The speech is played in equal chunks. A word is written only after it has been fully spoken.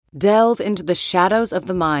Delve into the shadows of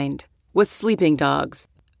the mind with Sleeping Dogs,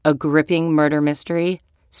 a gripping murder mystery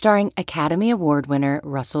starring Academy Award winner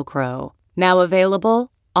Russell Crowe. Now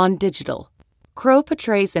available on digital. Crowe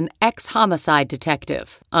portrays an ex-homicide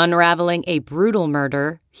detective unraveling a brutal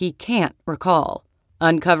murder he can't recall.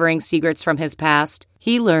 Uncovering secrets from his past,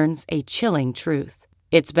 he learns a chilling truth.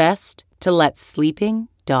 It's best to let sleeping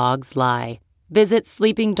dogs lie. Visit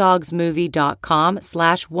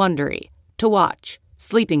sleepingdogsmovie.com/Wondery to watch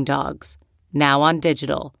Sleeping Dogs, now on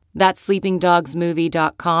digital. That's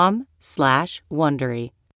sleepingdogsmovie.com/Wondery.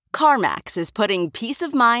 CarMax is putting peace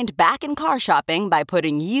of mind back in car shopping by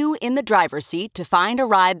putting you in the driver's seat to find a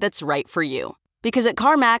ride that's right for you. Because at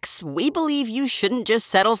CarMax, we believe you shouldn't just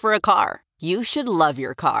settle for a car. You should love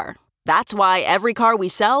your car. That's why every car we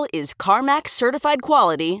sell is CarMax certified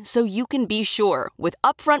quality, so you can be sure with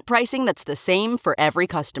upfront pricing that's the same for every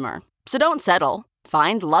customer. So don't settle.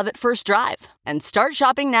 Find love at first drive and start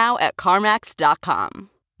shopping now at CarMax.com.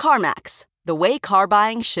 CarMax, the way car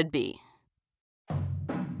buying should be.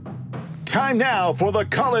 Time now for the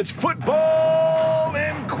College Football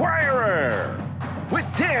Inquirer with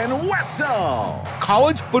Dan Wetzel.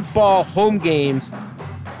 College football home games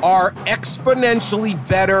are exponentially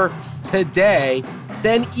better today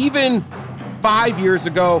than even 5 years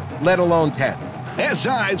ago, let alone 10.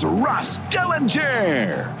 SI's Ross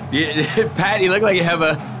Dellinger. Pat, you look like you have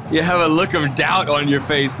a look of doubt on your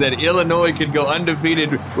face that Illinois could go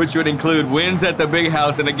undefeated, which would include wins at the Big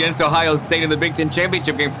House and against Ohio State in the Big Ten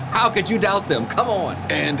championship game. How could you doubt them? Come on.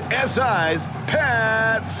 And SI's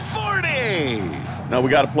Pat Forty. Now we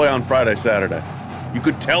got to play on Friday, Saturday. You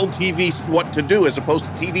could tell TV what to do as opposed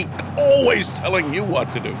to TV always telling you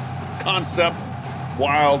what to do. Concept,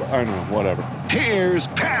 wild, I don't know, whatever. Here's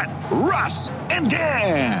Pat, Russ, and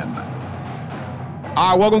Dan.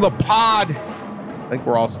 Welcome to the pod. I think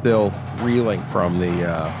we're all still reeling from the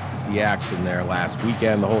action there last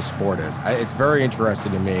weekend. The whole sport is. It's very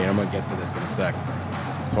interesting to me. I'm going to get to this in a second.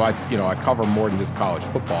 So I cover more than just college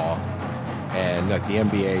football, and like the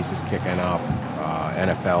NBA is just kicking up.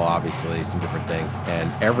 NFL, obviously, some different things. And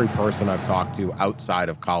every person I've talked to outside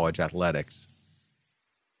of college athletics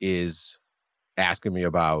is asking me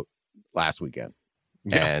about last weekend.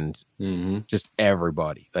 Yeah. And just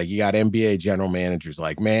everybody. Like, you got NBA general managers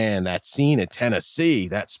like, man, that scene at Tennessee,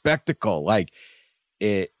 that spectacle, like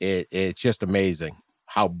it's just amazing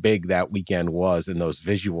how big that weekend was and those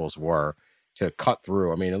visuals were to cut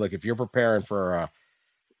through. I mean, look, if you're preparing for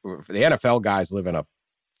the NFL guys live in a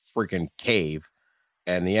freaking cave,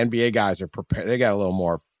 and the NBA guys are prepared. They got a little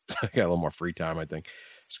more free time, I think.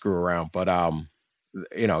 Screw around, but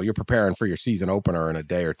you're preparing for your season opener in a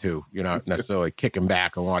day or two. You're not necessarily kicking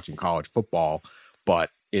back and watching college football, but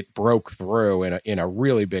it broke through in a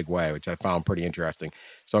really big way, which I found pretty interesting.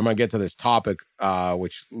 So I'm going to get to this topic,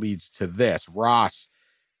 which leads to this. Ross,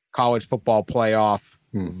 college football playoff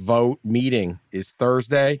vote meeting is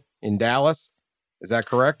Thursday in Dallas. Is that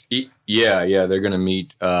correct? Yeah. They're going to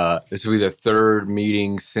meet. This will be the third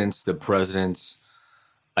meeting since the presidents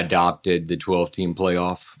adopted the 12-team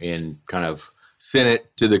playoff and kind of sent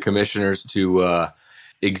it to the commissioners to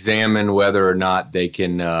examine whether or not they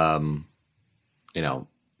can,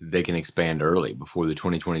 they can expand early before the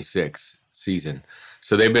 2026 season.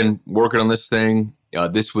 So they've been working on this thing.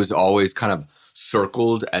 This was always kind of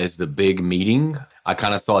circled as the big meeting. I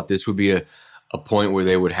kind of thought this would be a point where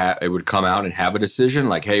it would come out and have a decision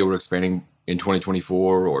like, hey, we're expanding in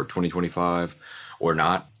 2024 or 2025 or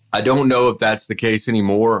not. I don't know if that's the case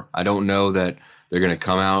anymore. I don't know that they're going to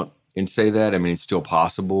come out and say that. I mean, it's still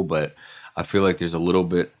possible, but I feel like there's a little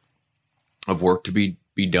bit of work to be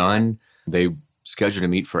done. They scheduled to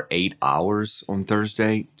meet for 8 hours on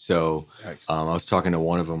Thursday. So I was talking to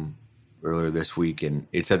one of them earlier this week, and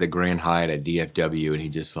it's at the Grand Hyatt at DFW, and he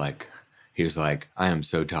was like, I am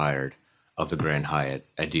so tired of the Grand Hyatt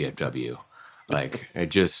at DFW. Like,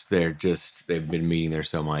 they've been meeting there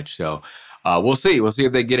so much. So we'll see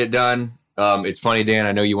if they get it done. It's funny, Dan,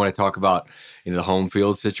 I know you want to talk about the home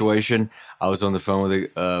field situation. I was on the phone with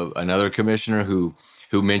another commissioner who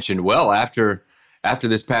mentioned, well, after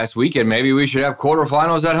this past weekend, maybe we should have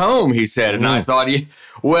quarterfinals at home, he said. And I thought,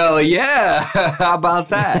 well, yeah, how about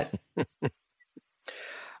that?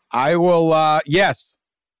 I will, yes.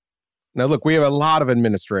 Now, look, we have a lot of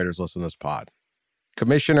administrators listening to this pod.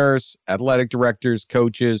 Commissioners, athletic directors,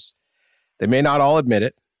 coaches. They may not all admit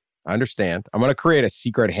it. I understand. I'm going to create a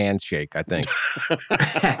secret handshake, I think.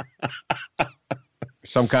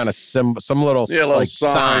 Some kind of some little like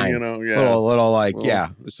sign, little like,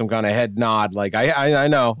 some kind of head nod. Like, I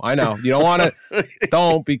know. You don't want to,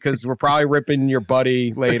 don't, because we're probably ripping your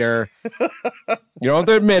buddy later. You don't have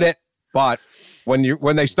to admit it, but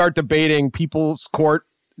when they start debating people's court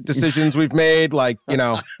decisions we've made, like,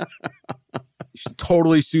 you should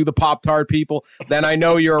totally sue the Pop-Tart people, then I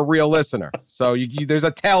know you're a real listener. So there's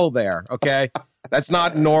a tell there, okay? That's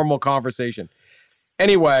not normal conversation.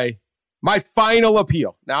 Anyway, my final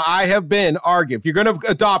appeal. Now, I have been arguing, if you're going to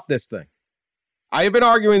adopt this thing, I have been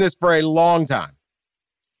arguing this for a long time.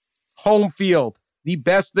 Home field, the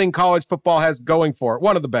best thing college football has going for it,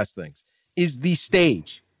 one of the best things, is the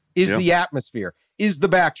stage, is the atmosphere, is the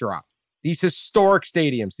backdrop. These historic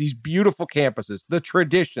stadiums, these beautiful campuses, the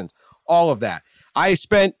traditions, all of that. I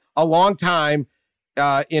spent a long time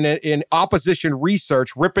in opposition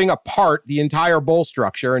research ripping apart the entire bowl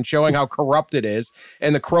structure and showing how corrupt it is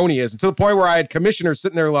and the cronyism, to the point where I had commissioners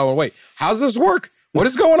sitting there going, wait, how's this work? What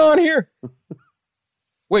is going on here?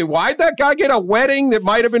 Wait, why'd that guy get a wedding that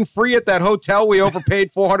might have been free at that hotel we overpaid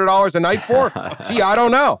 $400 a night for? Gee, I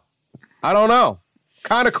don't know.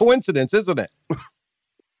 Kind of coincidence, isn't it?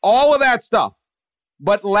 All of that stuff.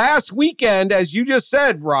 But last weekend, as you just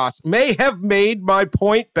said, Ross, may have made my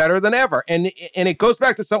point better than ever. And it goes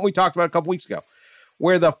back to something we talked about a couple weeks ago,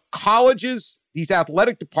 where the colleges, these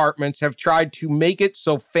athletic departments, have tried to make it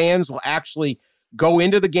so fans will actually go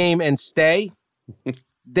into the game and stay.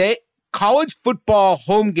 College football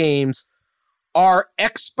home games are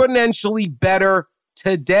exponentially better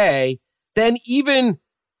today than even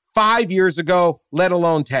 5 years ago, let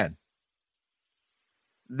alone 10.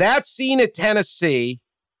 That scene at Tennessee,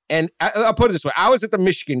 and I'll put it this way. I was at the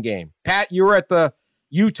Michigan game. Pat, you were at the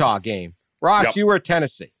Utah game. Ross, you were at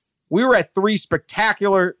Tennessee. We were at 3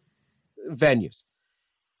 spectacular venues.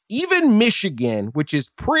 Even Michigan, which is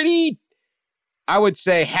pretty, I would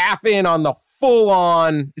say, half in on the full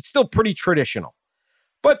on, it's still pretty traditional.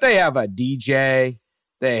 But they have a DJ.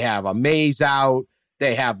 They have a maze out.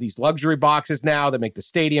 They have these luxury boxes now that make the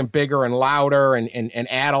stadium bigger and louder and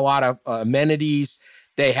add a lot of amenities.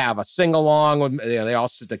 They have a sing-along.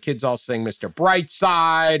 The kids all sing Mr.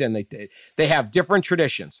 Brightside, and they have different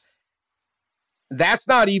traditions. That's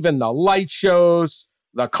not even the light shows,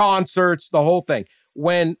 the concerts, the whole thing.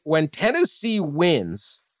 When Tennessee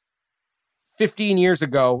wins 15 years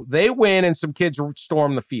ago, they win and some kids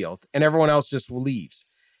storm the field, and everyone else just leaves.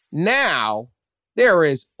 Now, there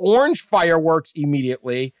is orange fireworks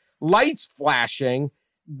immediately, lights flashing,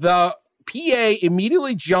 the PA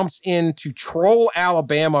immediately jumps in to troll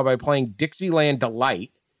Alabama by playing Dixieland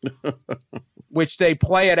Delight, which they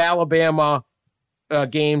play at Alabama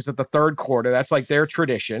games at the third quarter. That's like their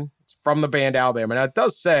tradition. It's from the band Alabama. Now, it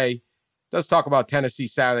does talk about Tennessee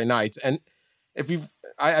Saturday nights. And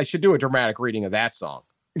I should do a dramatic reading of that song.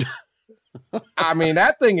 I mean,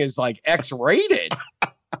 that thing is like X-rated.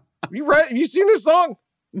 Have you seen this song?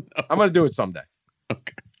 No. I'm going to do it someday.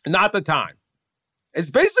 Okay. Not the time. It's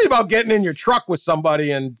basically about getting in your truck with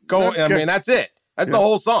somebody and going. Okay. I mean, that's it. That's the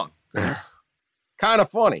whole song. Kind of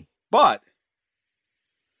funny, but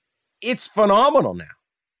it's phenomenal now.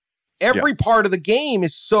 Every part of the game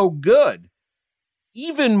is so good,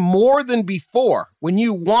 even more than before. When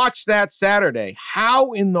you watch that Saturday,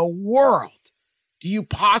 how in the world do you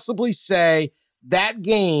possibly say that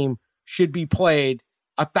game should be played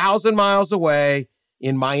 1,000 miles away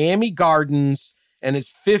in Miami Gardens, and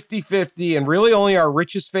it's 50-50, and really only our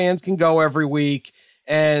richest fans can go every week,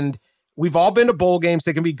 and we've all been to bowl games.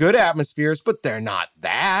 They can be good atmospheres, but they're not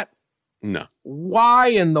that. No. Why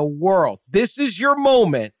in the world? This is your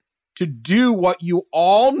moment to do what you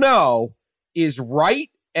all know is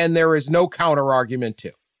right, and there is no counter-argument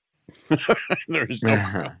to. There is no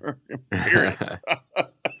counter-argument.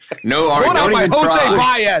 No argument. Don't even Jose try.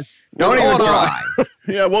 Baez. Don't even try.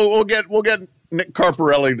 Yeah, we'll get Nick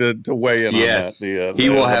Carparelli to weigh in on that. He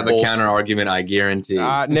will have a counter argument, I guarantee.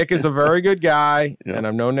 Nick is a very good guy, and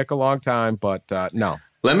I've known Nick a long time, but no.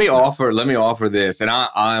 Let me offer this, and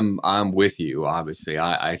I'm with you. Obviously,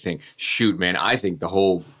 I think, shoot, man, I think the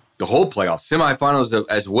whole playoff semifinals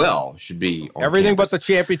as well should be on everything campus. But the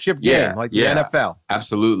championship game, the NFL.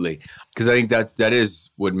 Absolutely, because I think that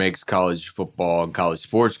is what makes college football and college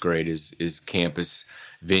sports great is campus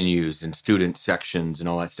venues and student sections and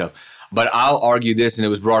all that stuff. But I'll argue this, and it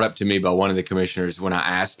was brought up to me by one of the commissioners when I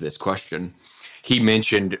asked this question. He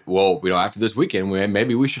mentioned, well, after this weekend,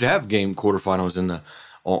 maybe we should have game quarterfinals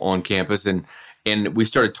on campus, and we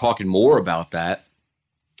started talking more about that.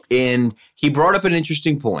 And he brought up an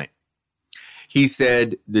interesting point. He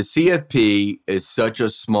said the CFP is such a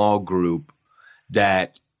small group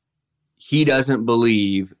that he doesn't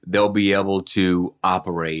believe they'll be able to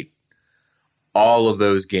operate all of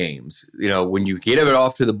those games. When you get it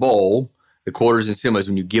off to the bowl, the quarters and semis,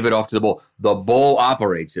 when you give it off to the bowl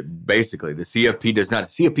operates it basically. The CFP does not.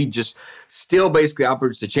 The CFP just still basically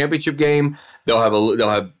operates the championship game. They'll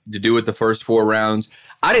have to do with the first 4 rounds.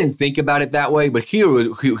 I didn't think about it that way, but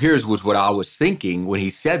here's what I was thinking when he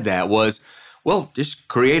said that was, well, just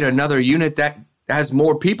create another unit that has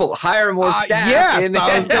more people, hire more staff. Yes,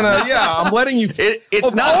 I was gonna. Yeah, I'm letting you.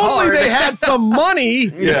 It's not only hard. They had some money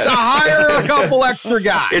to hire a couple extra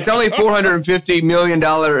guys. It's only $450 million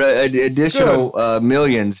additional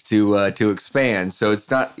millions to expand. So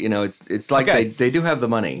it's not, it's like they do have the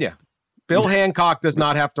money. Yeah. Bill Hancock does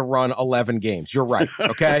not have to run 11 games. You're right.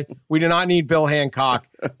 Okay, we do not need Bill Hancock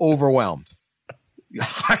overwhelmed. You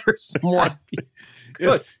hire some more.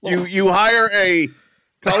 Good. You hire a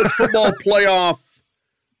college football playoff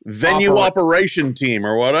venue operation team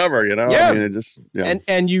or whatever, Yeah. I mean, it just,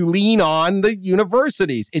 And you lean on the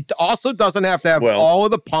universities. It also doesn't have to have all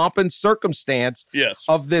of the pomp and circumstance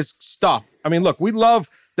of this stuff. I mean, look, we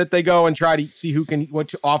love that they go and try to see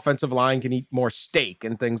which offensive line can eat more steak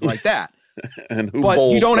and things like that.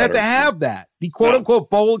 But you don't have to have that. The quote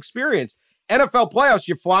unquote bowl experience. NFL playoffs,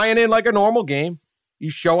 you're flying in like a normal game.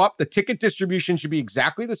 You show up, the ticket distribution should be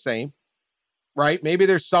exactly the same. Right? Maybe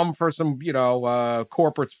there's some for some,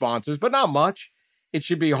 corporate sponsors, but not much. It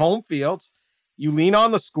should be home fields. You lean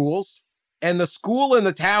on the schools, and the school and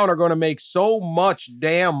the town are going to make so much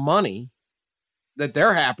damn money that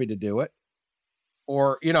they're happy to do it.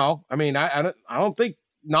 Or, I don't think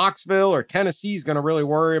Knoxville or Tennessee is going to really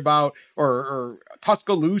worry about, or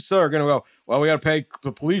Tuscaloosa are going to go, well, we got to pay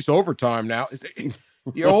the police overtime now.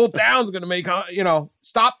 Your whole town's going to make,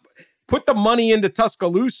 stop. Put the money into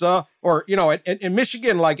Tuscaloosa or, in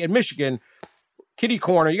Michigan, like in Michigan, Kitty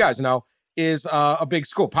Corner, you guys know, is a big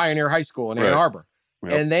school, Pioneer High School in Ann Arbor.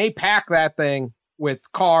 Yep. And they pack that thing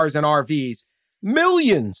with cars and RVs,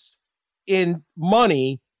 millions in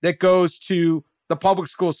money that goes to the public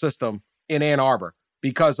school system in Ann Arbor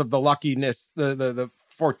because of the luckiness, the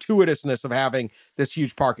fortuitousness of having this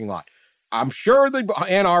huge parking lot. I'm sure the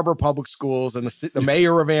Ann Arbor public schools and the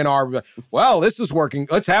mayor of Ann Arbor, well, this is working.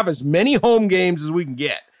 Let's have as many home games as we can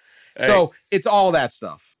get. Hey. So it's all that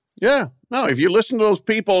stuff. Yeah. No, if you listen to those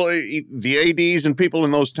people, the ADs and people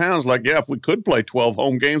in those towns, like, if we could play 12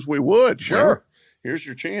 home games, we would. Sure. Well, here's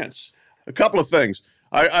your chance. A couple of things.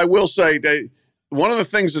 I will say, one of the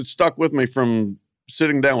things that stuck with me from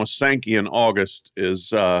sitting down with Sankey in August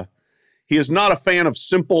is he is not a fan of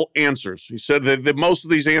simple answers. He said that most of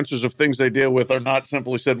these answers of things they deal with are not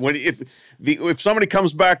simple. He said, if somebody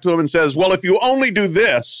comes back to him and says, well, if you only do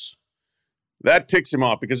this, that ticks him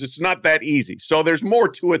off because it's not that easy. So there's more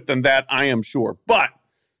to it than that, I am sure. But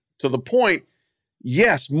to the point,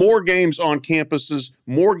 yes, more games on campuses,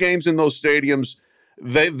 more games in those stadiums.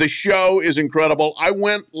 The show is incredible. I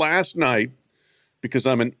went last night because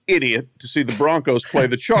I'm an idiot to see the Broncos play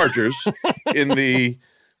the Chargers in the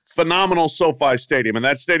phenomenal SoFi Stadium. And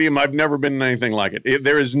that stadium, I've never been in anything like it.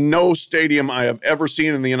 There is no stadium I have ever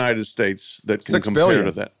seen in the United States that can compare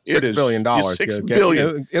to that. $6 billion. $6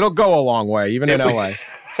 billion. It'll go a long way, even in LA.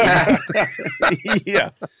 Yeah.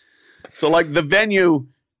 So, the venue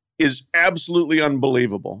is absolutely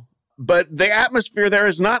unbelievable. But the atmosphere there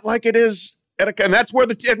is not like it is and that's where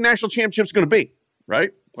the national championship is going to be,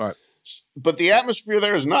 right? Right. But the atmosphere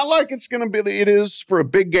there is not like it's going to be. It is for a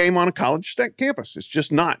big game on a college campus. It's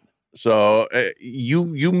just not. So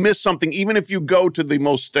you miss something. Even if you go to the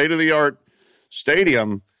most state-of-the-art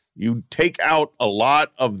stadium, you take out a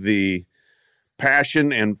lot of the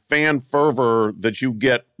passion and fan fervor that you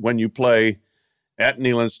get when you play at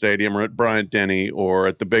Neyland Stadium or at Bryant-Denny or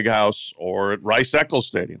at the Big House or at Rice-Eccles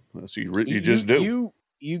Stadium. So you just do.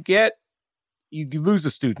 You lose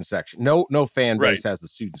the student section. No fan base has the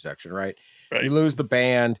student section, right? You lose the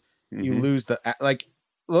band. Mm-hmm. You lose the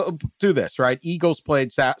do this, right? Eagles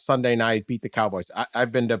played Sunday night, beat the Cowboys.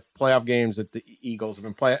 I've been to playoff games at the Eagles. I've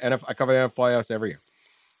been playing. I cover the NFL playoffs every year.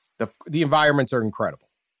 The environments are incredible.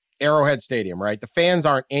 Arrowhead Stadium, right? The fans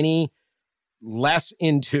aren't any less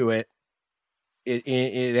into it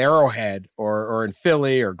in Arrowhead or in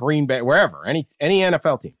Philly or Green Bay, wherever, any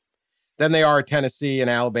NFL team, than they are at Tennessee and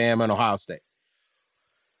Alabama and Ohio State.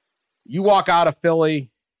 You walk out of Philly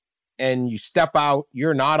and you step out,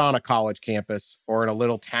 you're not on a college campus or in a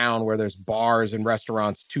little town where there's bars and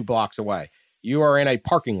restaurants 2 blocks away. You are in a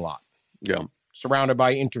parking lot, surrounded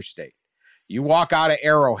by interstate. You walk out of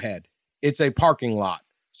Arrowhead, it's a parking lot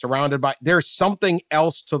surrounded by, there's something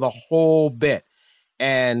else to the whole bit.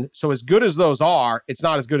 And so as good as those are, it's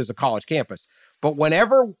not as good as a college campus. But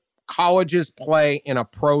whenever colleges play in a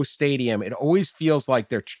pro stadium, it always feels like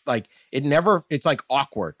it's like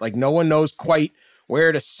awkward. Like no one knows quite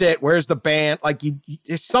where to sit, where's the band. Like,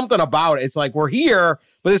 there's something about it. It's like, we're here,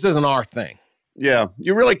 but this isn't our thing. Yeah,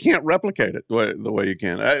 you really can't replicate it the way you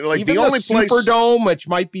can. Like even the only place, Superdome, which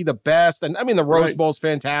might be the best, and I mean the Rose Bowl's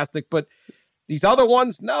fantastic, but these other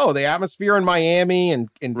ones, no. The atmosphere in Miami and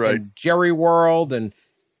Jerry World and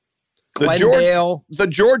Glendale. The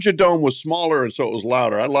Georgia Dome was smaller, and so it was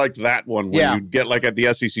louder. I liked that one when you get like at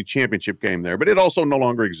the SEC championship game there, but it also no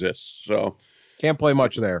longer exists. So can't play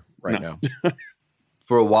much there now.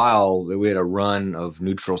 For a while, we had a run of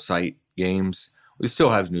neutral site games. We still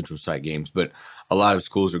have neutral site games, but a lot of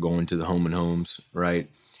schools are going to the home and homes, right?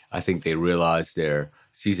 I think they realize their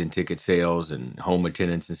season ticket sales and home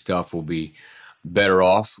attendance and stuff will be better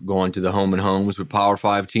off going to the home and homes with Power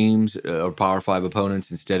 5 teams or Power 5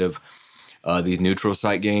 opponents instead of these neutral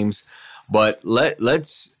site games. But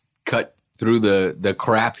let's cut through the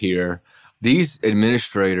crap here. These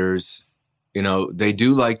administrators, they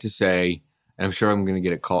do like to say, and I'm sure I'm going to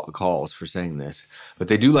get calls for saying this, but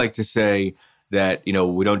they do like to say that,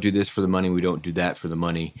 we don't do this for the money, we don't do that for the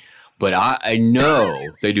money. But I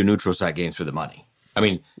know they do neutral site games for the money. I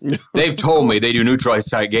mean, they've told me they do neutral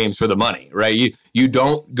site games for the money, right? You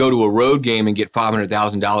don't go to a road game and get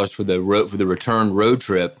 $500,000 for the return road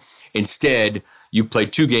trip. Instead, you play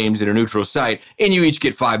 2 games at a neutral site, and you each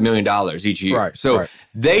get $5 million each year.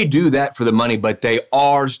 They do that for the money, but they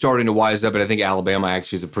are starting to wise up, and I think Alabama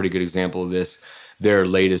actually is a pretty good example of this. Their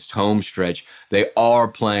latest home stretch, they are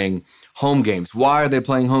playing home games. Why are they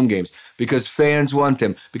playing home games? Because fans want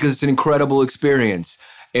them, because it's an incredible experience,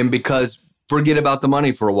 and because forget about the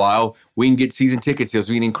money for a while, we can get season ticket sales,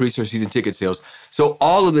 we can increase our season ticket sales. So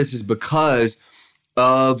all of this is because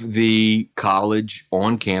of the college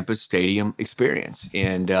on-campus stadium experience,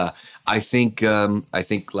 and I think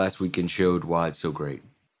last weekend showed why it's so great.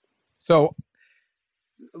 So,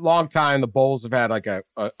 long time the Bulls have had like a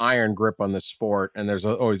iron grip on this sport, and there's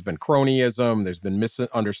always been cronyism, there's been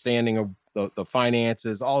misunderstanding of the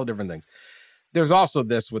finances, all the different things. There's also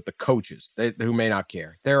this with the coaches who may not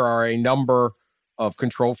care. There are a number of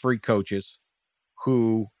control freak coaches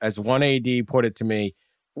who, as one AD put it to me,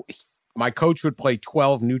 my coach would play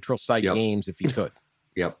 12 neutral site games if he could.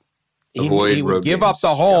 Yep. He would give up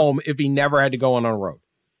the home if he never had to go on a road.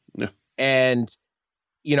 Yeah. And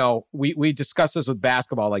we discussed this with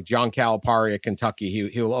basketball, like John Calipari at Kentucky.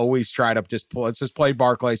 He'll always try to let's just play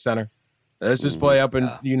Barclays Center. Let's just play up in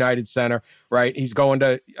United Center, right? He's going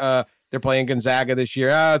to, they're playing Gonzaga this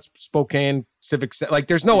year. It's Spokane Civic Center. Like,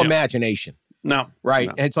 there's no imagination. No. Right?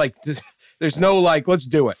 No. And it's like, there's no let's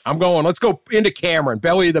do it. Let's go into Cameron,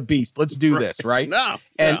 Belly of the Beast. Let's do this, right? No.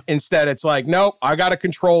 And instead it's like, nope, I got to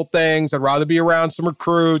control things. I'd rather be around some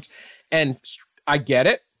recruits. And I get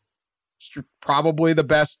it. Probably the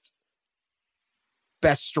best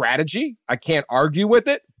strategy. I can't argue with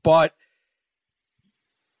it, but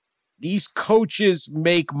these coaches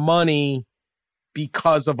make money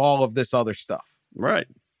because of all of this other stuff. Right.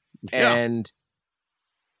 Yeah. And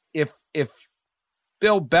if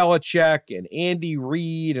Bill Belichick and Andy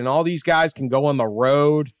Reid and all these guys can go on the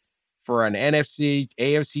road for an NFC,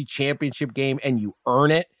 AFC championship game and you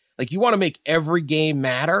earn it, like, you want to make every game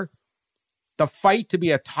matter, the fight to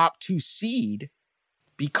be a top 2 seed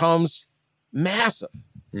becomes massive.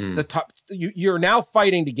 The top, you're now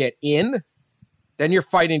fighting to get in, then you're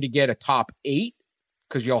fighting to get a top 8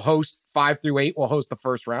 because you'll host 5 through 8 will host the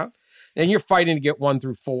first round. Then you're fighting to get 1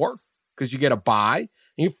 through 4 because you get a bye, and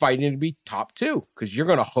you're fighting to be top 2 because you're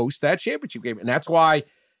going to host that championship game. And that's why,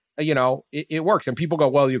 it works. And people go,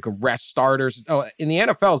 well, you can rest starters. Oh, in the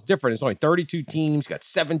NFL, it's different. It's only 32 teams. You got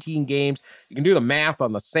 17 games. You can do the math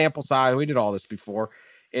on the sample size. We did all this before.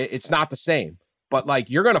 It's not the same. But,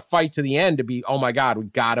 like, you're going to fight to the end to be, oh, my God, we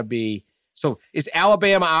got to be. So is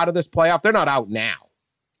Alabama out of this playoff? They're not out now.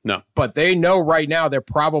 No. But they know right now they're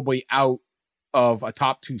probably out of a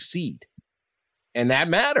top 2 seed. And that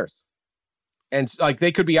matters. And, like,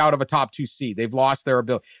 they could be out of a top 2 seed. They've lost their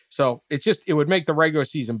ability. So it would make the regular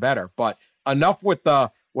season better. But enough with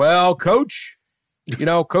coach,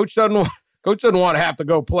 coach doesn't want to have to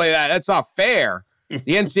go play that. That's not fair. The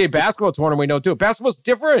NCAA basketball tournament, we know too. Basketball's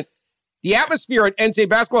different. The atmosphere at NCAA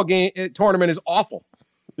basketball tournament is awful.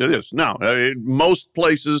 It is. No, most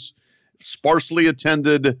places sparsely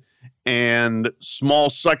attended and small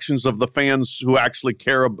sections of the fans who actually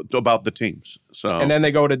care about the teams. So, and then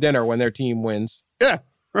they go to dinner when their team wins. Yeah.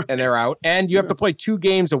 And they're out. And you have to play 2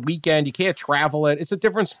 games a weekend. You can't travel it. It's a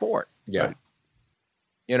different sport. Yeah.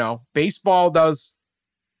 Baseball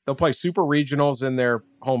they'll play super regionals in their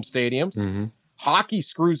home stadiums. Mm-hmm. Hockey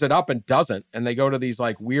screws it up and doesn't. And they go to these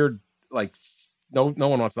like weird, like no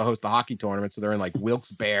one wants to host the hockey tournament, so they're in like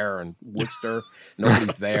Wilkes-Barre and Worcester.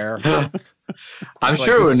 Nobody's there. I'm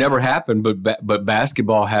sure it would never happen, but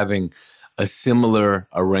basketball having a similar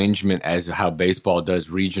arrangement as how baseball does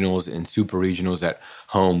regionals and super regionals at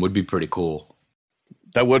home would be pretty cool.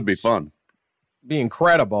 That would be fun. Be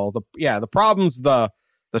incredible. The problem's the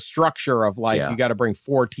structure of you got to bring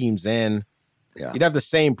 4 teams in. Yeah. You'd have the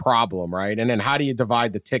same problem, right? And then how do you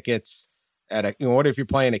divide the tickets at what if you're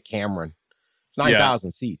playing at Cameron? It's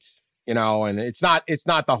 9,000 seats, and it's not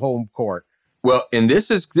the home court. Well, and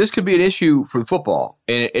this could be an issue for football.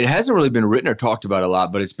 And it hasn't really been written or talked about a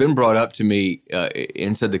lot, but it's been brought up to me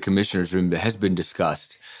inside the commissioner's room that has been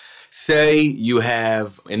discussed. Say you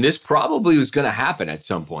have, and this probably was going to happen at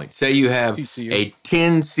some point. Say you have TCU. A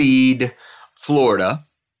 10 seed Florida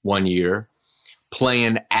one year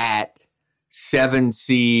playing at 7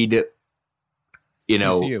 seed,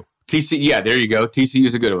 TCU. TCU. Yeah, there you go. TCU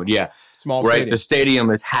is a good one. Yeah. Small right. stadium. The stadium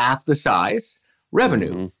is half the size,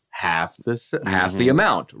 revenue, half the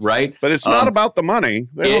amount, right? But it's not about the money.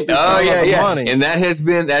 They don't do money. And that has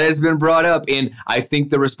been brought up. And I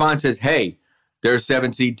think the response is, hey, there's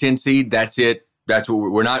 7 seed, 10 seed. That's it. That's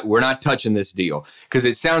what we're not touching this deal. Because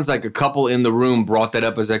it sounds like a couple in the room brought that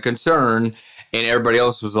up as a concern, and everybody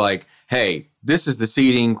else was like, hey, this is the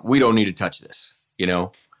seating. We don't need to touch this,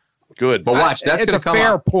 Good. But watch, that's going to come It's a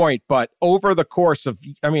fair up. point, but over the course of,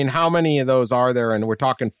 how many of those are there? And we're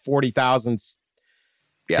talking 40,000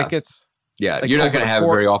 tickets. Yeah, you're not going to have it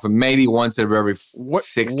very often. Maybe once every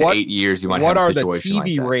 6 to 8 years, you might have a situation What are the TV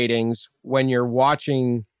like that. ratings when you're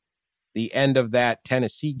watching the end of that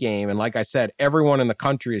Tennessee game? And like I said, everyone in the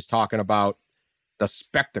country is talking about the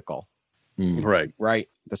spectacle, Right.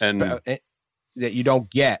 that you don't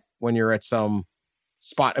get when you're at some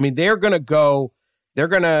spot. they're going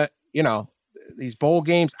to, these bowl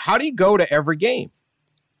games. How do you go to every game?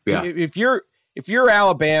 Yeah. If you're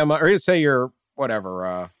Alabama, or say you're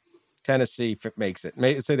whatever, Tennessee makes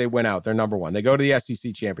it. Say they win out, they're number 1. They go to the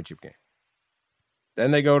SEC championship game.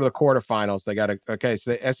 Then they go to the quarterfinals. They got so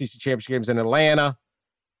the SEC championship game's in Atlanta.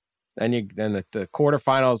 Then the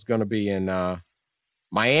quarterfinals is going to be in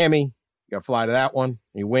Miami. You got to fly to that one.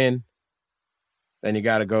 You win. Then you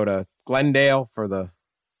got to go to Glendale for the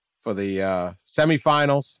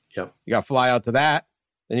semifinals. Yep. You got to fly out to that.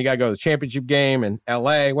 Then you got to go to the championship game in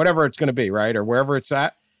LA, whatever it's going to be, right? Or wherever it's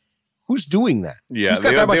at. Who's doing that? Yeah. Who's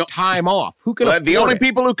got that much time off? Who can afford the only it?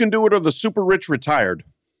 people who can do it are the super rich retired.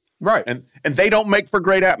 Right. And they don't make for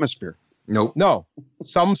great atmosphere. Nope. No.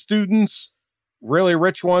 Some students, really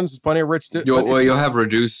rich ones, plenty of rich students. You'll have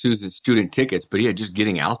reduced student tickets, but just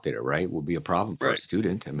getting out there, right, will be a problem for a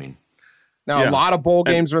student. Now, a lot of bowl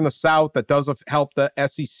games are in the South. That does help the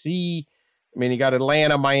SEC. You got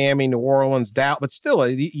Atlanta, Miami, New Orleans, Dallas, but still,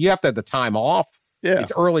 you have to have the time off. Yeah.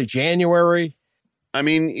 It's early January.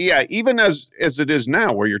 Even as it is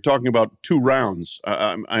now, where you're talking about 2 rounds.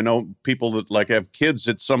 I know people that have kids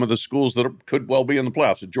at some of the schools that could well be in the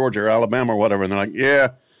playoffs, at Georgia or Alabama or whatever, and they're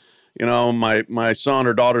like, my son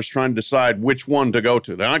or daughter's trying to decide which one to go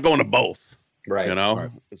to. They're not going to both, Right. Right.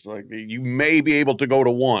 It's like you may be able to go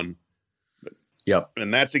to one. Yep.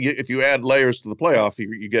 And that's if you add layers to the playoff,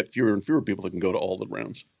 you get fewer and fewer people that can go to all the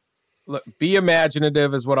rounds. Look, be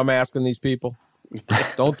imaginative is what I'm asking these people.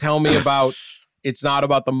 Don't tell me about it's not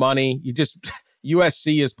about the money.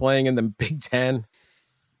 USC is playing in the Big Ten.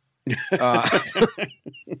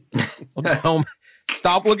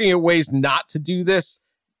 Stop looking at ways not to do this.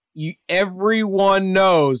 Everyone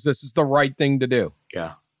knows this is the right thing to do.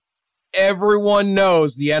 Yeah. Everyone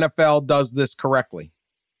knows the NFL does this correctly.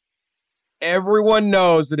 Everyone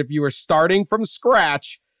knows that if you were starting from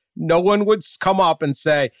scratch, no one would come up and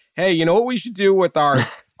say, hey, you know what we should do with our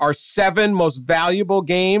 7 most valuable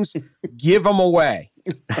games? Give them away.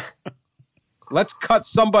 Let's cut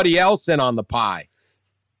somebody else in on the pie.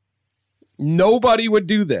 Nobody would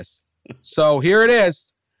do this. So here it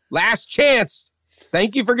is. Last chance.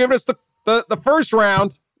 Thank you for giving us the first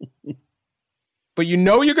round. But you're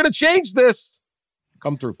going to change this.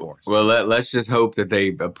 Come through for us. Well, let's just hope that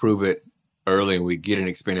they approve it early and we get an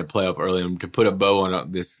expanded playoff early. And to put a bow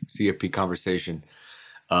on this CFP conversation,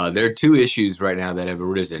 there are 2 issues right now that have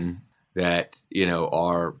arisen that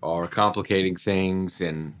are complicating things,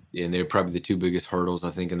 and they're probably the 2 biggest hurdles, I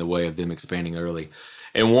think, in the way of them expanding early.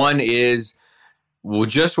 And one is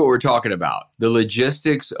just what we're talking about, the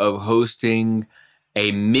logistics of hosting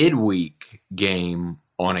a midweek game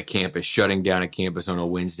on a campus, shutting down a campus on a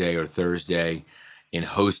Wednesday or Thursday and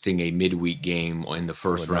hosting a midweek game in the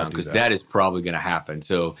first round, because that is probably going to happen.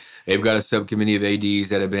 So they've got a subcommittee of ADs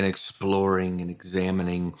that have been exploring and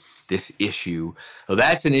examining this issue. So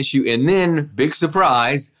that's an issue. And then, big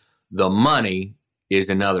surprise, the money is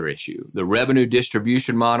another issue. The revenue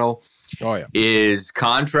distribution model is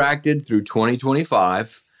contracted through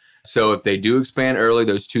 2025. So if they do expand early,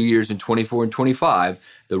 those 2 years in 24 and 25,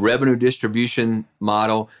 the revenue distribution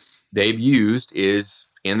model they've used is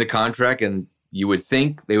in the contract, and you would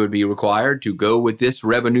think they would be required to go with this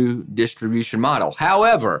revenue distribution model.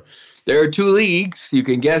 However, there are 2 leagues, you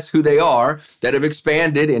can guess who they are, that have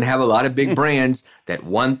expanded and have a lot of big brands that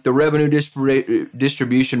want the revenue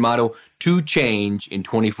distribution model to change in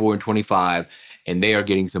 24 and 25, and they are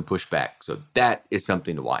getting some pushback. So that is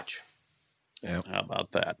something to watch. Yeah. How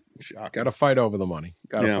about that? Got to fight over the money.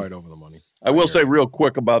 Fight over the money. I will say real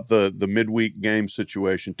quick about the midweek game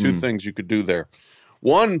situation. 2 things you could do there.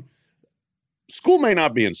 One, school may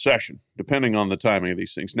not be in session, depending on the timing of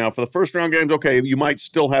these things. Now, for the first round games, okay, you might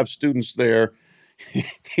still have students there.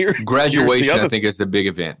 Graduation, I think, is the big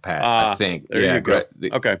event, Pat. I think. There you go.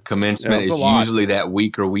 Okay. Commencement is usually that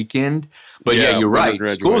week or weekend. But you're right.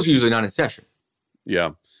 School's usually not in session.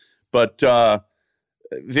 Yeah. But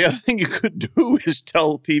the other thing you could do is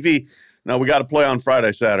tell TV, now we got to play on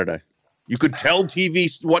Friday, Saturday. You could tell TV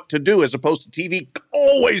what to do as opposed to TV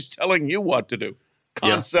always telling you what to do.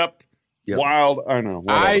 Concept. Yep. Wild, I know.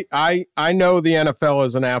 I know the NFL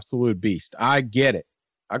is an absolute beast. I get it.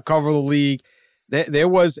 I cover the league. There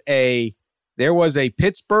was a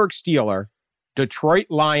Pittsburgh Steeler, Detroit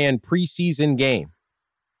Lion preseason game,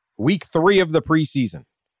 week 3 of the preseason.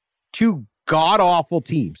 2 god-awful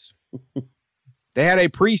teams. They had a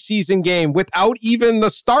preseason game without even the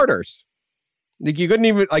starters. Like, you couldn't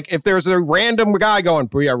even, like, if there's a random guy going,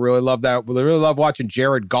 I really love that. I really love watching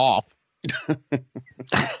Jared Goff.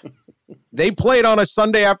 They played on a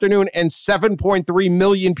Sunday afternoon, and 7.3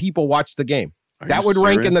 million people watched the game. That would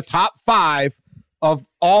rank in the top 5 of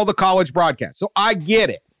all the college broadcasts. So I get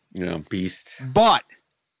it. Yeah, beast. But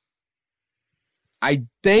I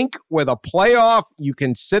think with a playoff, you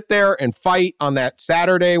can sit there and fight on that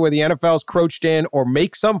Saturday where the NFL's crouched in, or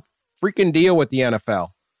make some freaking deal with the NFL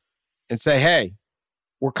and say, hey,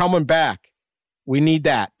 we're coming back. We need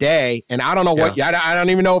that day. And I don't know what, I don't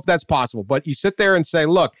even know if that's possible, but you sit there and say,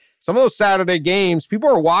 look, some of those Saturday games, people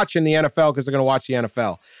are watching the NFL because they're going to watch the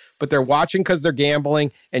NFL, but they're watching because they're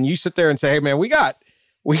gambling. And you sit there and say, hey man, we got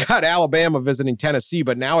Alabama visiting Tennessee,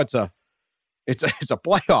 but now it's a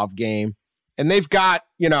playoff game. And they've got,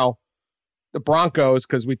 the Broncos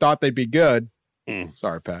because we thought they'd be good.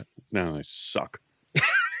 Sorry, Pat. No, they suck.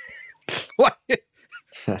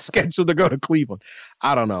 Scheduled to go to Cleveland.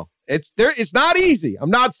 I don't know. It's not easy.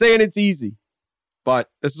 I'm not saying it's easy,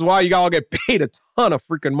 but this is why you all get paid a ton of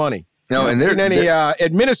freaking money. No, and there's any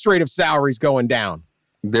administrative salaries going down.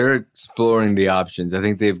 They're exploring the options. I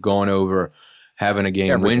think they've gone over having a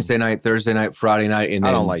game Wednesday night, Thursday night, Friday night, and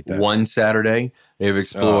then one Saturday. They've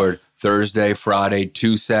explored Thursday, Friday,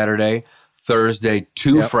 2 Saturday, Thursday,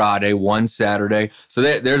 2 Friday, 1 Saturday. So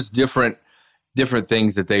there's different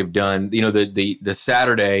things that they've done. The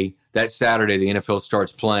Saturday, that Saturday, the NFL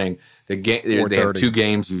starts playing the game. They have 2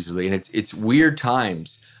 games usually, and it's weird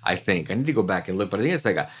times. I think I need to go back and look, but I think it's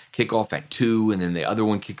like a kickoff at 2, and then the other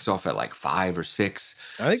one kicks off at like 5 or 6.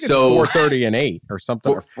 I think it's 4:30 and 8 or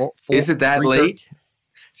something. Is it that late?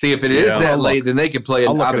 See, if it is that late, then they could play.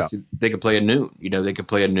 Obviously, they could play at noon. They could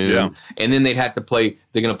play at noon, and then they'd have to play.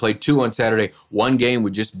 They're going to play 2 on Saturday. One game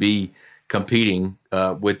would just be competing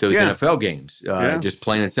with those NFL games, just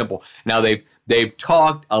plain and simple. Now they've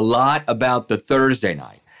talked a lot about the Thursday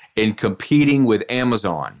night and competing with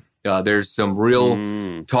Amazon. There's some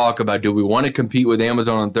real talk about, do we want to compete with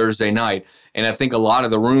Amazon on Thursday night? And I think a lot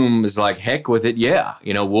of the room is like, heck with it. Yeah,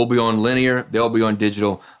 we'll be on linear, they'll be on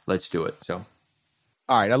digital. Let's do it. So,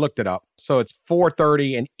 all right, I looked it up. So it's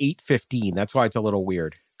 4:30 and 8:15. That's why it's a little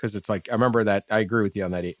weird, because it's like, I remember that. I agree with you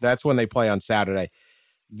on that. That's when they play on Saturday.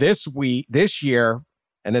 This year,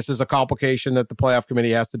 and this is a complication that the playoff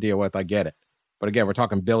committee has to deal with. I get it. But again, we're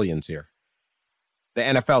talking billions here. The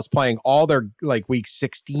NFL's playing all their week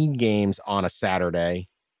 16 games on a Saturday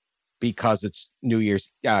because it's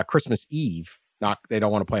Christmas Eve. They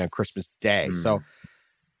don't want to play on Christmas Day. So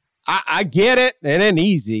I get it. It ain't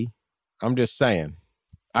easy. I'm just saying.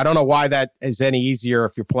 I don't know why that is any easier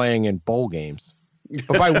if you're playing in bowl games.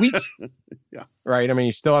 But by weeks, right? I mean,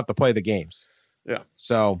 you still have to play the games. Yeah.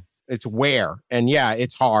 So it's and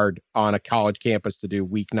it's hard on a college campus to do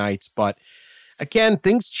weeknights. But again,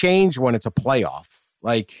 things change when it's a playoff.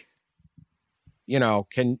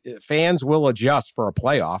 Fans will adjust for a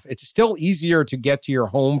playoff. It's still easier to get to your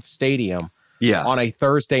home stadium on a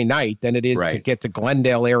Thursday night than it is to get to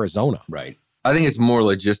Glendale, Arizona. Right. I think it's more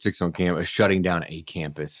logistics on campus, shutting down a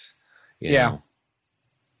campus. You know.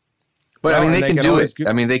 But, they can do it.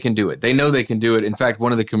 They can do it. They know they can do it. In fact,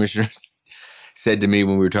 one of the commissioners said to me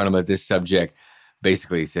when we were talking about this subject,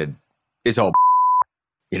 basically he said, it's all,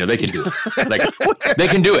 they can do it. Like, they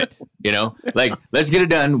can do it, like, let's get it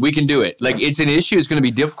done. We can do it. Like, it's an issue. It's going to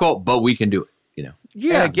be difficult, but we can do it,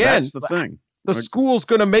 Yeah, And again, that's the thing. the school's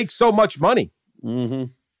going to make so much money. Mm-hmm.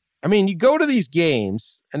 I mean, you go to these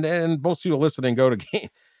games, and then most people listening go to games.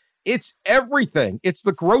 It's everything. It's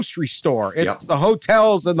the grocery store. It's the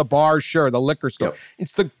hotels and the bars. Sure, the liquor store. Yep.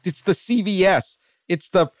 It's the CVS. It's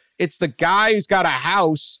the guy who's got a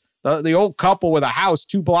house. The old couple with a house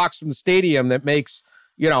 2 blocks from the stadium that makes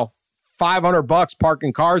 $500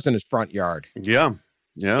 parking cars in his front yard. Yeah.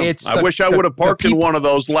 It's I wish I would have parked in one of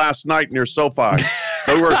those last night near SoFi.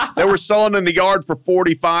 They were selling in the yard for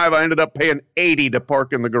 $45. I ended up paying $80 to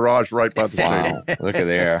park in the garage right by the stadium. Look at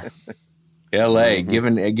there. LA,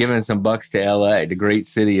 giving some bucks to LA, the great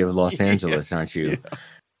city of Los Angeles, aren't you?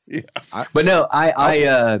 Yeah. But no,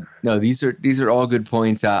 no, these are all good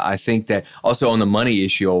points. I think that also on the money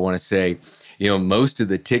issue, I want to say, most of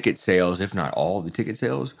the ticket sales, if not all the ticket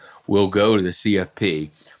sales, will go to the CFP.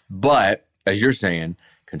 But as you're saying,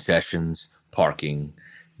 concessions, parking,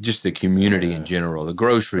 just the community in general, the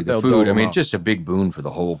grocery, the food. I mean, just a big boon for the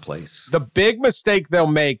whole place. The big mistake they'll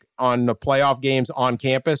make on the playoff games on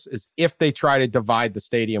campus is if they try to divide the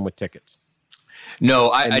stadium with tickets. No,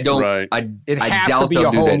 I don't. Right. It I has doubt to be they'll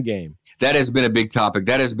a do home that. game. That has been a big topic.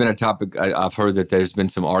 That has been a topic I've heard that there's been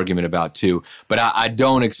some argument about too. But I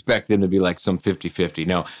don't expect them to be like some 50-50.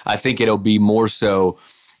 No, I think it'll be more so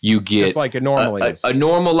you get Just like it normally is. A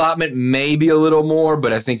normal allotment, maybe a little more,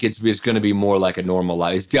 but I think it's going to be more like a normal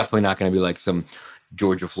lot. It's definitely not going to be like some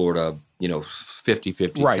Georgia, Florida,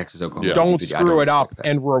 50-50, Right. Texas, Oklahoma. Yeah. Don't 50-50. I screw it up expect that.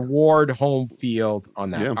 and reward home field on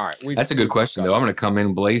that. Yeah. All right. That's a good question, though. I'm going to come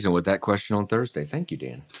in blazing with that question on Thursday. Thank you,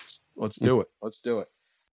 Dan. Let's do it. Let's do it.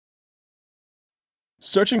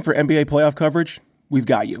 Searching for NBA playoff coverage? We've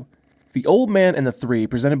got you. The Old Man and the Three,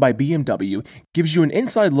 presented by BMW, gives you an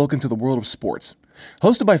inside look into the world of sports.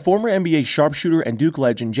 Hosted by former NBA sharpshooter and Duke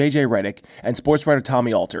legend J.J. Redick and sports writer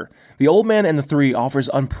Tommy Alter, The Old Man and the Three offers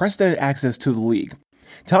unprecedented access to the league.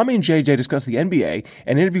 Tommy and J.J. discuss the NBA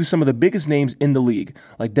and interview some of the biggest names in the league,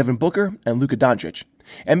 like Devin Booker and Luka Doncic.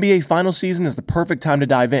 NBA final season is the perfect time to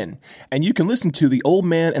dive in, and you can listen to The Old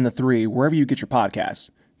Man and the Three wherever you get your podcasts.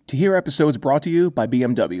 To hear episodes brought to you by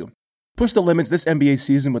BMW. Push the limits this NBA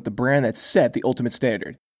season with the brand that set the ultimate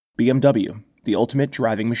standard. BMW, the ultimate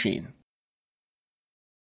driving machine.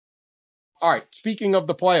 All right. Speaking of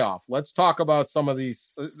the playoff, let's talk about some of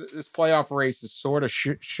these. This playoff race is sort of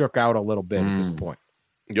shook out a little bit at this point.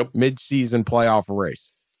 Yep. Mid-season playoff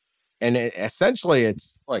race. And essentially,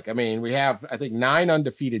 it's like, we have, I think, 9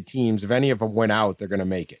 undefeated teams. If any of them win out, they're going to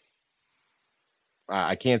make it.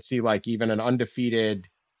 I can't see like even an undefeated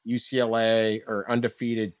UCLA or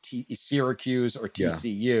undefeated Syracuse or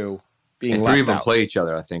TCU being And left 3 of them out. play each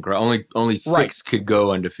other, I think, right? Only 6 could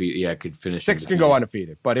go undefeated. Yeah, could finish. 6 can go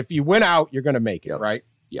undefeated. But if you win out, you're going to make it, right?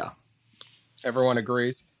 Yeah. Everyone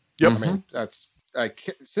agrees? Yep. I mean, that's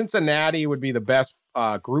Cincinnati would be the best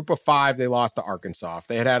group of 5. They lost to Arkansas. If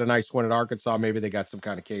they had a nice win at Arkansas, maybe they got some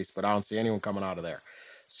kind of case, but I don't see anyone coming out of there.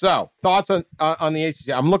 So thoughts on the ACC?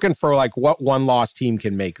 I'm looking for like what one-loss team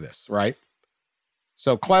can make this, right?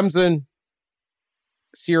 So Clemson,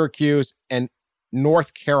 Syracuse, and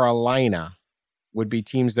North Carolina would be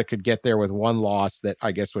teams that could get there with one loss that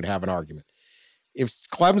I guess would have an argument. If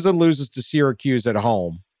Clemson loses to Syracuse at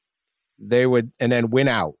home, they would, and then win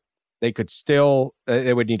out, they could still,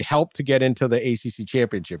 they would need help to get into the ACC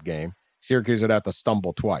championship game. Syracuse would have to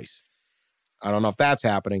stumble twice. I don't know if that's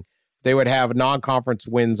happening. They would have non-conference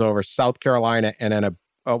wins over South Carolina and then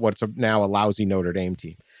what's now a lousy Notre Dame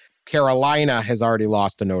team. Carolina has already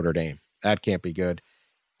lost to Notre Dame. That can't be good.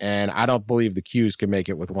 And I don't believe the Qs can make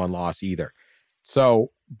it with one loss either.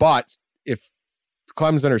 So, but if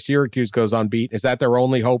Clemson or Syracuse goes unbeaten, is that their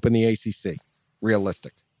only hope in the ACC?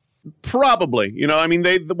 Realistic? Probably.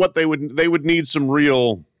 They would need some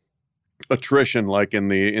real attrition, like in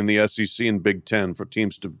the SEC and Big Ten, for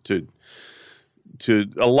teams to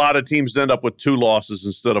a lot of teams to end up with 2 losses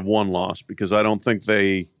instead of 1 loss, because I don't think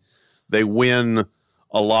they win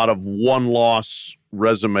a lot of 1-loss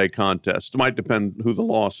resume contests. It might depend who the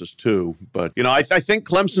loss is to, but I think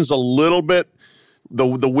Clemson's a little bit, the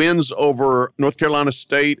wins over North Carolina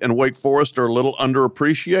State and Wake Forest are a little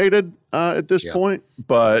underappreciated at this point.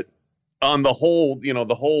 But on the whole,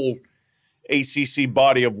 the whole ACC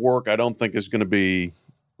body of work, I don't think is going to be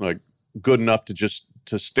like good enough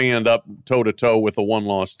to stand up toe to toe with a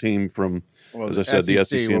 1-loss team from, as I said, the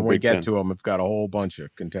SEC. When we Big get Ten. to them, we've got a whole bunch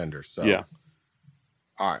of contenders. So Yeah.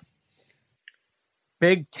 All right.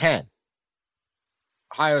 Big Ten.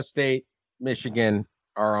 Ohio State, Michigan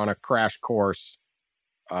are on a crash course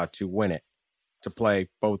to win it, to play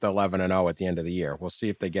both 11-0 at the end of the year. We'll see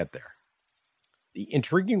if they get there. The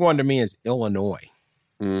intriguing one to me is Illinois.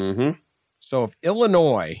 Mm-hmm. So if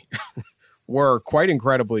Illinois were quite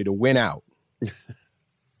incredibly to win out,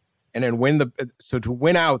 and then to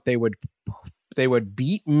win out, they would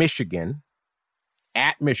beat Michigan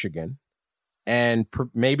at Michigan, and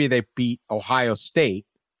maybe they beat Ohio State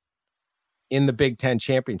in the Big Ten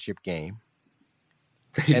championship game.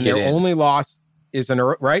 And their only loss is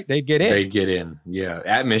right. They'd get in. They'd get in. Yeah.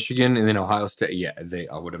 At Michigan and then Ohio State. Yeah.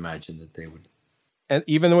 I would imagine that they would. And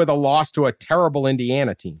even with a loss to a terrible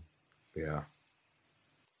Indiana team. Yeah.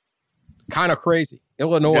 Kind of crazy.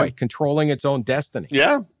 Illinois controlling its own destiny.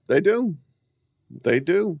 Yeah, they do. They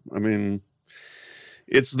do. I mean,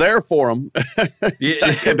 it's there for them. Pat,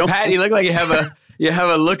 you look like you have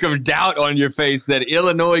a look of doubt on your face that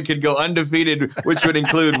Illinois could go undefeated, which would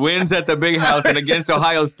include wins at the Big House and against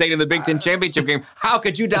Ohio State in the Big Ten championship game. How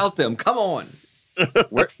could you doubt them? Come on.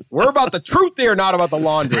 We're about the truth here, not about the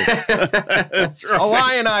laundry. That's right.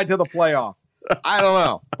 Illini to the playoff. I don't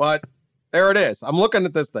know, but there it is. I'm looking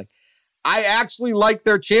at this thing. I actually like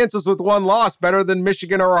their chances with one loss better than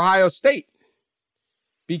Michigan or Ohio State,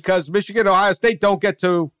 because Michigan and Ohio State don't get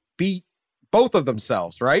to beat both of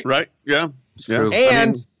themselves, right? Right. Yeah. Yeah.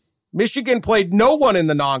 And Michigan played no one in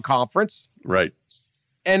the non-conference. Right.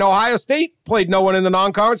 And Ohio State played no one in the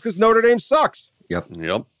non-conference because Notre Dame sucks. Yep.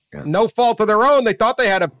 Yeah. No fault of their own. They thought they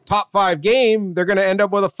had a top 5 game. They're going to end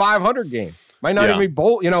up with a 500 game. Might not even be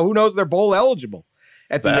bowl. Who knows? They're bowl eligible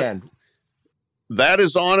at the end. That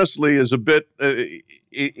is honestly is a bit.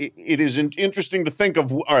 It is interesting to think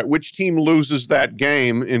of. All right, which team loses that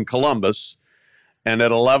game in Columbus, and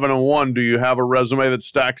at 11-1, do you have a resume that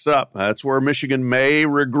stacks up? That's where Michigan may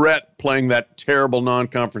regret playing that terrible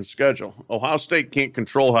non-conference schedule. Ohio State can't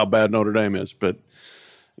control how bad Notre Dame is, but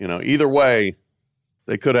either way,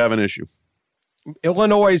 they could have an issue.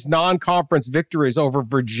 Illinois' non-conference victories over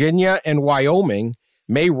Virginia and Wyoming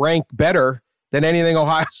may rank better than anything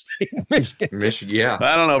Ohio State and Michigan, yeah.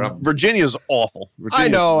 I don't know. Virginia's awful. I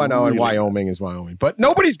know, really, and Wyoming is Wyoming. But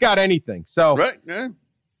nobody's got anything. So right, yeah.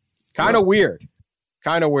 Kind of weird.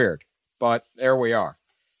 But there we are.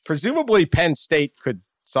 Presumably Penn State could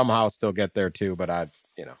somehow still get there too, but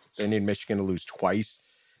they need Michigan to lose twice.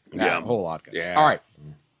 Yeah. A whole lot. Yeah. All right.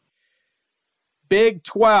 Big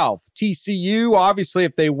 12. TCU, obviously,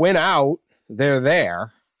 if they win out, they're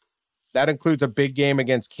there. That includes a big game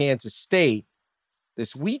against Kansas State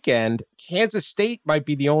this weekend. Kansas State might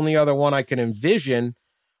be the only other one I can envision,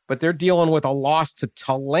 but they're dealing with a loss to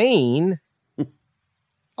Tulane.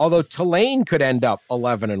 Although Tulane could end up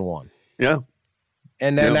 11-1. Yeah.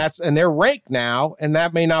 And then they're ranked now, and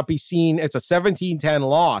that may not be seen. It's a 17-10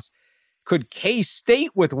 loss. Could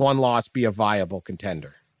K-State with one loss be a viable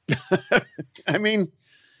contender? I mean,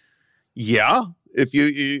 yeah. If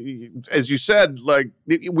you as you said, like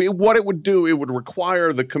what it would do, it would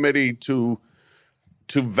require the committee to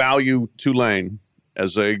value Tulane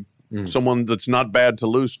as someone that's not bad to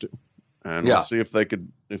lose to, and we'll see if they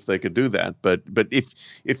could do that. But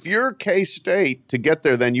if you're K-State to get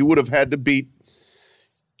there, then you would have had to beat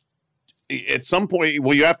at some point.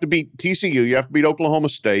 Well, you have to beat TCU, you have to beat Oklahoma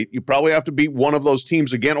State, you probably have to beat one of those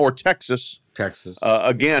teams again, or Texas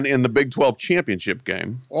again in the Big 12 championship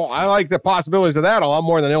game. Well, I like the possibilities of that a lot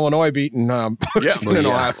more than Illinois beating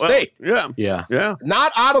Ohio State. Yeah.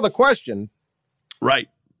 Not out of the question. Right.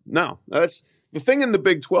 No, that's the thing in the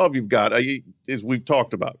Big 12 you've got is we've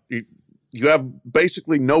talked about. You have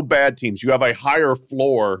basically no bad teams. You have a higher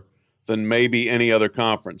floor than maybe any other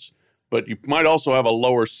conference, but you might also have a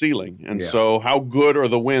lower ceiling. And so how good are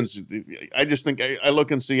the wins? I just think I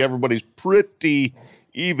look and see everybody's pretty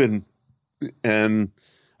even. And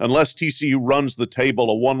unless TCU runs the table,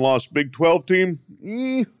 a one-loss Big 12 team,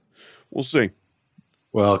 we'll see.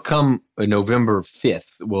 Well, come November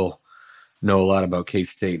 5th, we'll know a lot about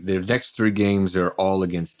K-State. Their next 3 games are all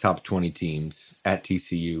against top 20 teams at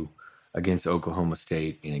TCU, against Oklahoma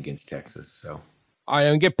State, and against Texas. So, all right,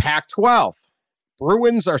 and get Pac-12.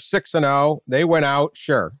 Bruins are 6-0. They went out,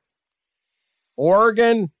 sure.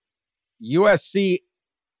 Oregon, USC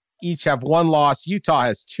each have one loss. Utah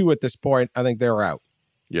has 2 at this point. I think they're out.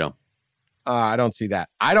 Yeah. I don't see that.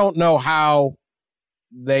 I don't know how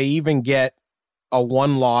they even get a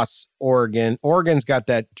one-loss Oregon. Oregon's got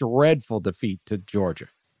that dreadful defeat to Georgia.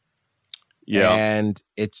 Yeah. And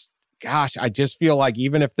I just feel like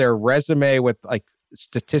even if their resume with like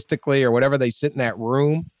statistically or whatever, they sit in that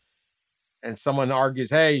room and someone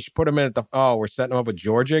argues, hey, you should put them in at we're setting them up with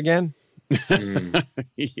Georgia again.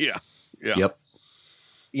 Yeah. Yep.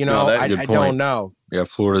 I don't know. Yeah,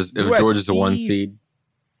 Georgia's a 1 seed.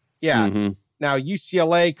 Yeah. Now,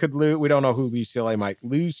 UCLA could lose. We don't know who UCLA might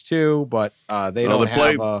lose to, but they don't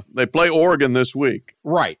have They play Oregon this week.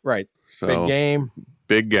 Right. So,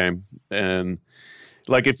 Big game. And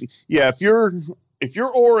like if you're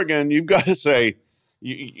Oregon, you've got to say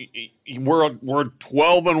we're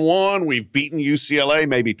 12-1. We've beaten UCLA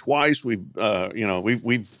maybe twice. We've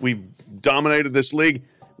dominated this league.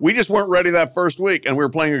 We just weren't ready that first week, and we were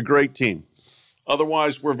playing a great team.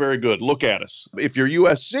 Otherwise, we're very good. Look at us. If you're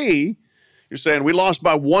USC, you're saying we lost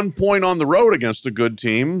by 1 point on the road against a good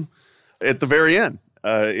team at the very end.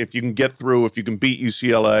 If you can get through, if you can beat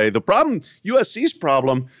UCLA. The problem, USC's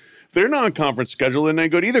problem, their non-conference schedule isn't any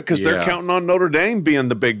good either because they're counting on Notre Dame being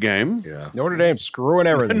the big game. Yeah. Notre Dame's screwing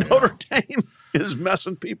everything. Notre Dame is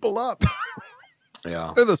messing people up.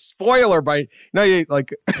 Yeah. They're the spoiler you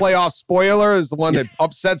like playoff spoiler is the one that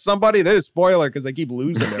upsets somebody. They're the spoiler because they keep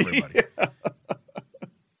losing everybody.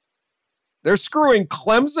 They're screwing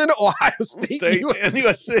Clemson, Ohio State and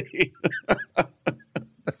USC.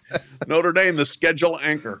 Notre Dame, the schedule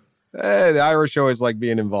anchor. Hey, the Irish always like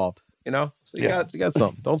being involved, So you got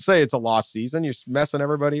something. Don't say it's a lost season. You're messing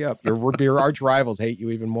everybody up. Your arch rivals hate you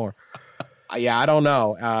even more. I don't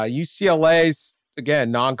know. UCLA's,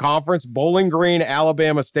 again, non-conference, Bowling Green,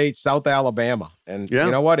 Alabama State, South Alabama. And you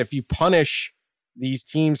know what? If you punish these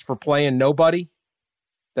teams for playing nobody,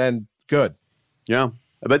 then good. Yeah.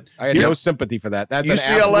 But I had no sympathy for that. That's UCLA, an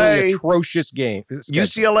absolutely atrocious game.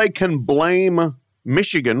 UCLA can blame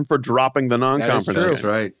Michigan for dropping the non-conference.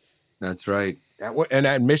 That's right.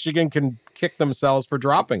 And Michigan can kick themselves for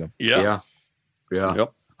dropping them. Yeah.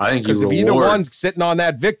 Yep. I think because if either one's sitting on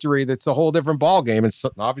that victory, that's a whole different ball game, and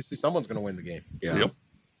obviously someone's going to win the game. Yeah. Yep.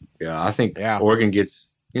 Yeah. I think Oregon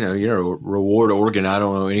gets reward Oregon. I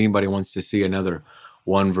don't know anybody wants to see another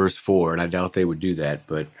 1-4, and I doubt they would do that.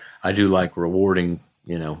 But I do like rewarding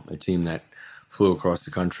a team that flew across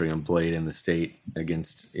the country and played in the state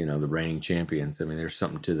against the reigning champions. I mean, there's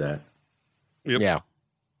something to that. Yep. Yeah.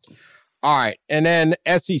 All right. And then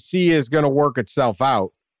SEC is going to work itself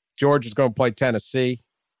out. Georgia's going to play Tennessee.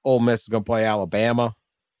 Ole Miss is going to play Alabama.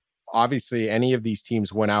 Obviously, any of these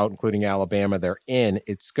teams went out, including Alabama, they're in.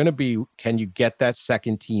 It's going to be, can you get that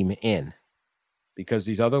second team in? Because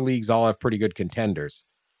these other leagues all have pretty good contenders.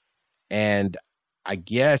 And I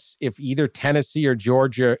guess if either Tennessee or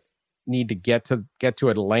Georgia need to get to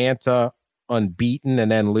Atlanta unbeaten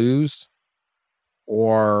and then lose,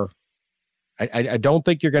 or I don't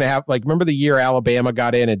think you're going to have, remember the year Alabama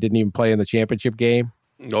got in and didn't even play in the championship game?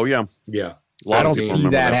 Oh, yeah. Yeah. I don't see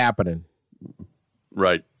that happening.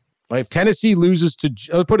 Right. If Tennessee loses to,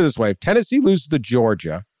 let's put it this way, if Tennessee loses to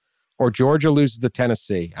Georgia or Georgia loses to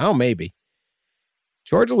Tennessee, maybe.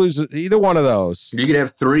 Georgia loses either one of those. You could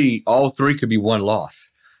have three. All three could be one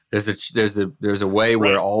loss. There's a way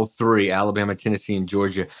where all three, Alabama, Tennessee, and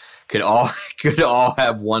Georgia, could all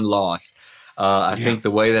have one loss. I think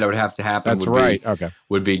the way that it would have to happen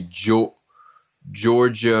would be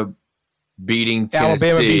Georgia beating Tennessee.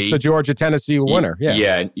 Alabama beats the Georgia-Tennessee winner.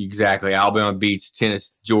 Yeah, exactly. Alabama beats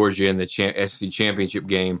Georgia in the SEC championship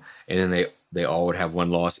game, and then they all would have one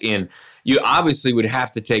loss. And you obviously would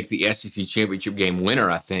have to take the SEC championship game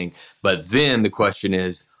winner, I think. But then the question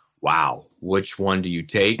is, wow, which one do you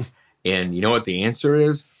take? And you know what the answer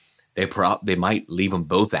is? They might leave them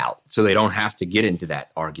both out, so they don't have to get into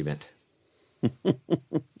that argument.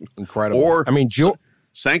 Incredible. Or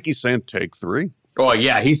Sankey's saying take 3. Oh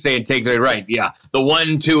yeah, he's saying take 3. Right? Yeah, the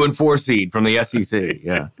 1, 2, and 4 seed from the SEC.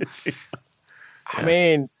 Yeah. I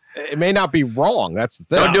mean, it may not be wrong. That's the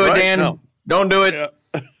thing. Don't do it, Dan. No. Don't do it. Yeah.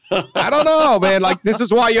 I don't know, man. This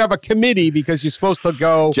is why you have a committee, because you're supposed to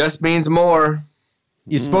go. Just means more.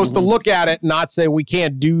 You're supposed to look at it and not say we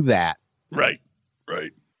can't do that. Right.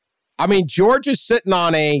 I mean, Georgia's sitting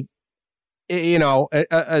on a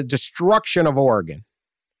destruction of Oregon.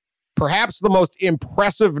 Perhaps the most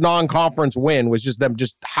impressive non-conference win was just them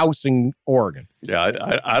just housing Oregon.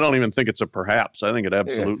 Yeah, I don't even think it's a perhaps. I think it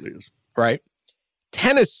absolutely is. Right.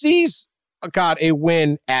 Tennessee's got a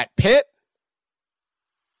win at Pitt.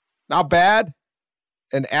 Not bad.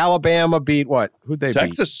 And Alabama beat what? Who'd they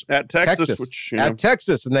beat? At Texas. Which, at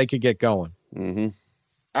Texas, and they could get going. Mm-hmm.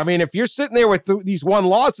 I mean, if you're sitting there with these one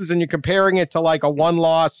losses and you're comparing it to like a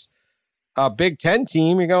one-loss Big Ten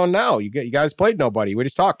team, you're going, no, you guys played nobody. We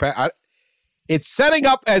just talked. It's setting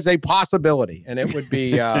up as a possibility, and it would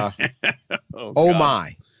be, oh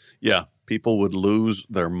my. Yeah, people would lose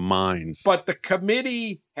their minds. But the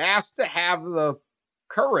committee has to have the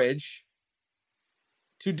courage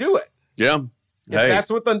to do it. Yeah.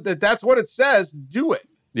 If that's what it says, do it.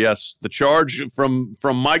 Yes, the charge from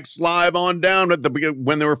Mike Slive on down at the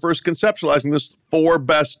when they were first conceptualizing this, 4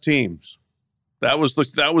 best teams. That was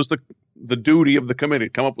the the duty of the committee,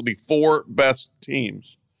 come up with the 4 best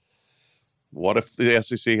teams. What if the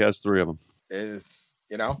SEC has 3 of them?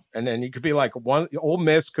 And then you could be like, Ole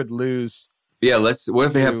Miss could lose. Yeah, what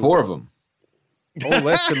if they have 4 of them? Ole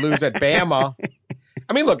Miss could lose at Bama.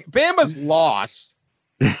 I mean, look, Bama's lost.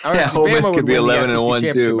 Ole Miss could be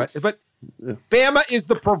 11-1 too. But Bama is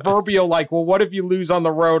the proverbial, like, well, what if you lose on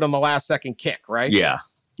the road on the last second kick, right? Yeah.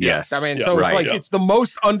 Yes. I mean, it's the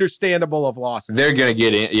most understandable of losses. They're going to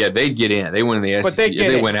get in. Yeah, they'd get in. They win the SEC. But if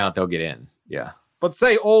they win out, they'll get in. Yeah. But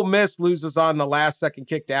say Ole Miss loses on the last second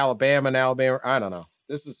kick to Alabama, and I don't know.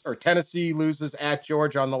 Or Tennessee loses at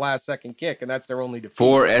Georgia on the last second kick, and that's their only defeat.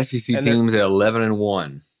 4 SEC teams at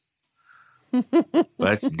 11-1.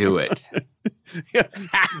 Let's do it. Yeah.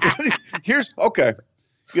 Here's okay.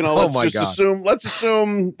 Let's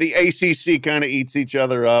assume the ACC kind of eats each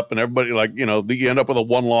other up, and everybody you end up with a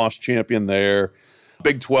 1-loss champion there.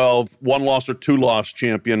 Big 12, 1-loss or 2-loss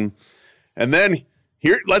champion, and then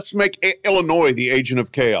let's make Illinois the agent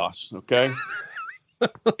of chaos. Okay,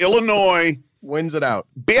 Illinois wins it out.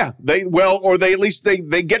 Yeah, they at least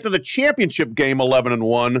get to the championship game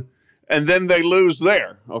 11-1, and then they lose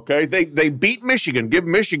there. Okay, they beat Michigan, give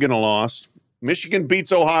Michigan a loss. Michigan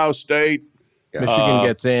beats Ohio State. Michigan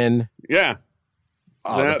gets in. Yeah.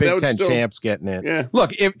 The Big Ten champs getting in. Yeah.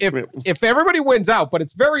 Look, if everybody wins out, but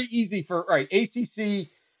it's very easy for ACC,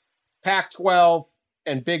 Pac-12,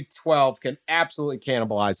 and Big 12 can absolutely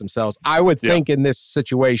cannibalize themselves. I would think in this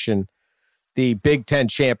situation, the Big Ten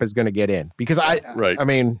champ is going to get in because I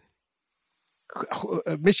mean,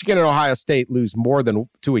 Michigan and Ohio State lose more than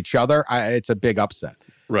to each other. It's a big upset.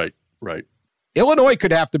 Right. Illinois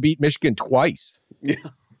could have to beat Michigan twice. Yeah.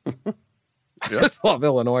 I just love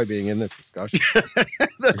Illinois being in this discussion.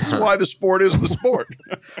 That's why the sport is the sport.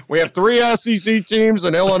 We have 3 SEC teams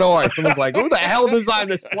in Illinois. Someone's like, who the hell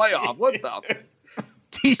designed this playoff? What the?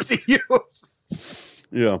 TCU.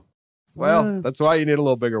 Yeah. Well, that's why you need a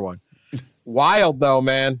little bigger one. Wild, though,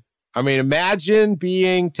 man. I mean, imagine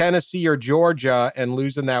being Tennessee or Georgia and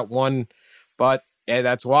losing that one. But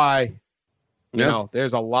that's why,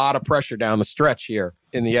 there's a lot of pressure down the stretch here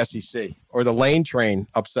in the SEC. Or the lane train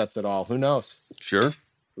upsets it all. Who knows? Sure.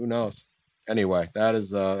 Who knows? Anyway, that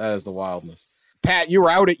is the wildness. Pat, you were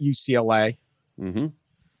out at UCLA. Mm-hmm.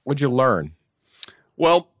 What'd you learn?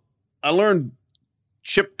 Well, I learned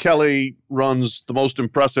Chip Kelly runs the most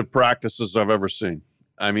impressive practices I've ever seen.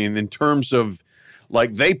 I mean, in terms of,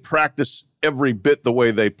 they practice every bit the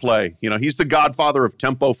way they play. He's the godfather of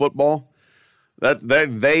tempo football. That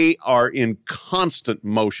they are in constant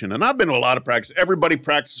motion. And I've been to a lot of practice. Everybody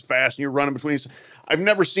practices fast, and you're running between. I've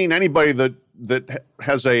never seen anybody that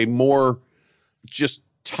has a more just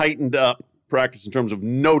tightened up practice in terms of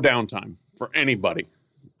no downtime for anybody.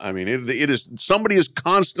 I mean, it is somebody is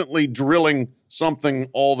constantly drilling something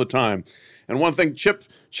all the time. And one thing, Chip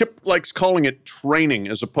likes calling it training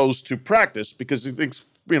as opposed to practice because he thinks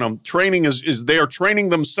training is they are training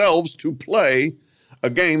themselves to play a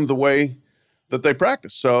game the way that they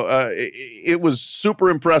practice. So it was super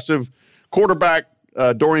impressive. Quarterback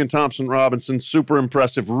Dorian Thompson-Robinson, super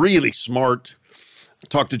impressive, really smart.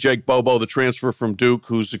 Talked to Jake Bobo, the transfer from Duke,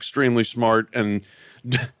 who's extremely smart. And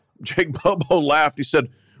Jake Bobo laughed. He said,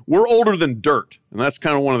 we're older than dirt. And that's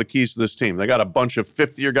kind of one of the keys to this team. They got a bunch of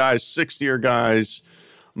fifth-year guys, sixth-year guys.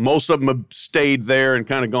 Most of them have stayed there and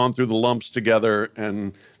kind of gone through the lumps together.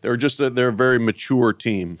 And they're they're a very mature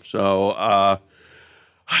team. So,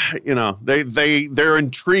 they're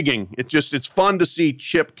intriguing. It's fun to see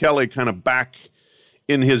Chip Kelly kind of back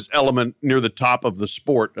in his element near the top of the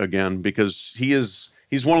sport again, because he's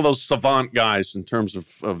one of those savant guys in terms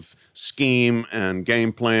of scheme and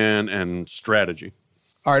game plan and strategy.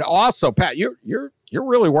 All right. Also, Pat, you're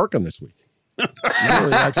really working this week. You're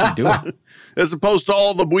really actually doing it. As opposed to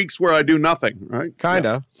all the weeks where I do nothing, right? Kind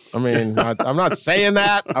of. Yeah. I mean, I'm not saying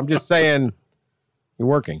that. I'm just saying you're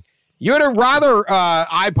working. You had a rather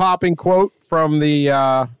eye-popping quote from the,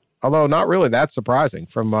 although not really that surprising,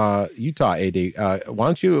 from Utah AD. Why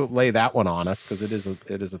don't you lay that one on us, because it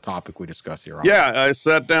is a topic we discuss here. Yeah, I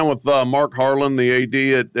sat down with Mark Harlan, the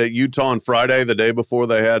AD at Utah on Friday, the day before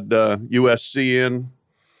they had USC in.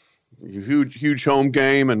 Huge home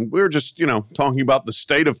game, and we were just, talking about the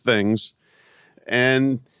state of things.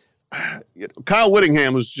 And Kyle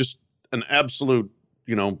Whittingham was just an absolute,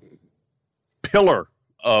 pillar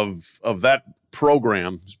of that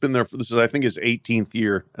program. He's been there this is, I think, his 18th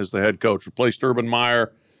year as the head coach. Replaced Urban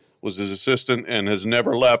Meyer, was his assistant, and has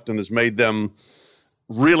never left and has made them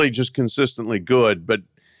really just consistently good. But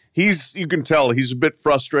you can tell he's a bit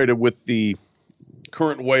frustrated with the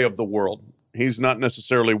current way of the world. He's not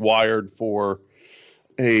necessarily wired for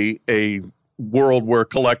a world where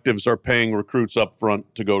collectives are paying recruits up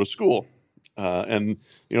front to go to school. And,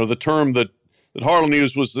 the term that Harlan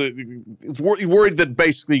used was worried that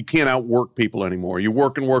basically you can't outwork people anymore. You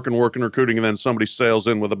work in recruiting, and then somebody sails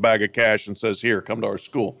in with a bag of cash and says, here, come to our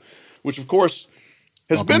school, which, of course,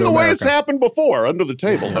 has been the way it's happened before under the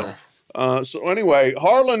table. So anyway,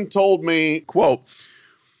 Harlan told me, quote,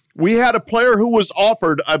 we had a player who was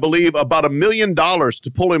offered, I believe, about $1 million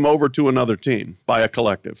to pull him over to another team by a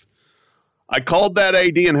collective. I called that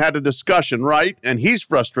AD and had a discussion, right? And he's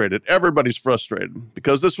frustrated. Everybody's frustrated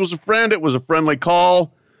because this was a friend. It was a friendly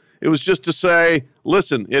call. It was just to say,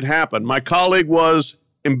 listen, it happened. My colleague was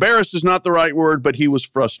embarrassed is not the right word, but he was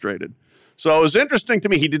frustrated. So it was interesting to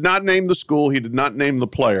me. He did not name the school. He did not name the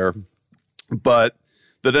player, but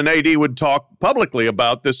that an AD would talk publicly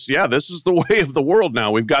about this. Yeah, this is the way of the world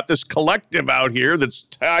now. We've got this collective out here that's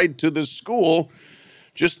tied to this school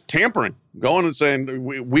just tampering, going and saying,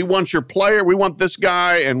 we want your player, we want this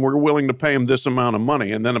guy, and we're willing to pay him this amount of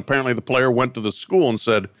money. And then apparently the player went to the school and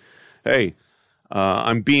said, hey,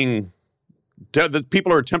 the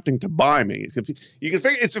people are attempting to buy me. If you can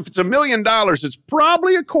figure, if it's $1 million, it's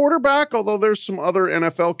probably a quarterback, although there's some other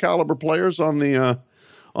NFL caliber players on the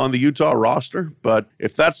Utah roster. But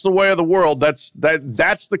if that's the way of the world, that's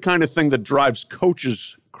the kind of thing that drives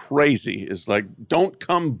coaches crazy, is like, don't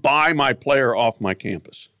come buy my player off my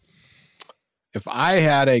campus. If I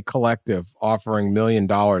had a collective offering $1 million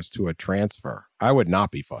to a transfer, I would not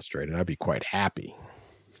be frustrated. I'd be quite happy.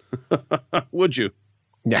 Would you?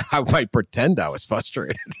 Yeah, I might pretend I was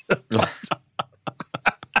frustrated.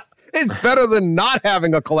 It's better than not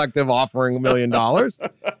having a collective offering $1 million.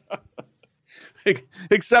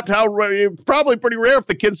 Except probably pretty rare if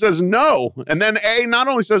the kid says no. And then A not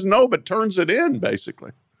only says no, but turns it in,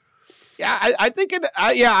 basically. Yeah, I think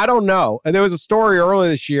I don't know. And there was a story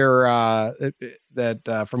earlier this year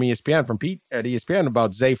that from ESPN, from Pete at ESPN,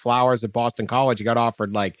 about Zay Flowers at Boston College. He got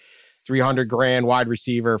offered like $300,000 wide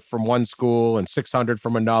receiver from one school and $600,000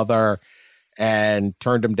 from another, and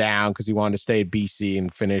turned him down because he wanted to stay at BC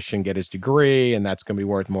and finish and get his degree, and that's going to be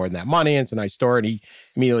worth more than that money. And it's a nice story. And he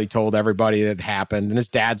immediately told everybody that it happened. And his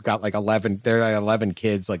dad's got like 11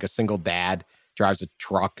 kids, like a single dad, drives a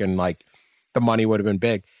truck, and like the money would have been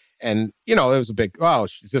big. And, it was a big,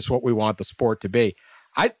 is this what we want the sport to be?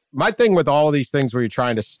 My thing with all of these things where you're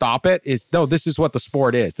trying to stop it is, no, this is what the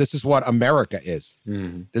sport is. This is what America is.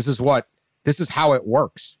 Mm-hmm. This is how it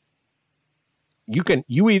works. You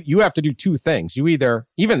have to do two things.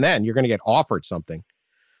 Even then, you're going to get offered something,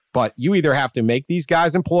 but you either have to make these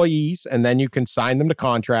guys employees, and then you can sign them to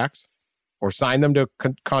contracts, or sign them to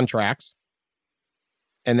contracts,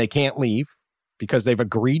 and they can't leave because they've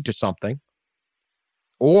agreed to something.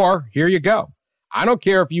 Or here you go. I don't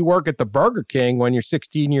care if you work at the Burger King when you're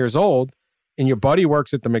 16 years old and your buddy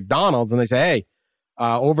works at the McDonald's, and they say, hey,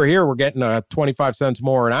 over here, we're getting 25 cents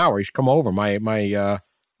more an hour. You should come over. My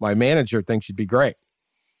manager thinks you'd be great.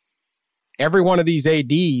 Every one of these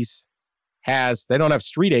ADs they don't have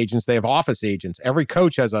street agents. They have office agents. Every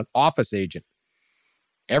coach has an office agent.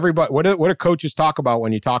 Everybody, what do coaches talk about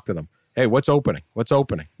when you talk to them? Hey, what's opening? What's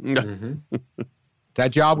opening? Mm-hmm. Is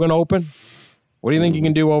that job going to open? What do you think you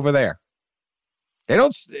can do over there? They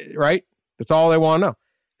don't, right? That's all they want to know.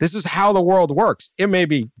 This is how the world works. It may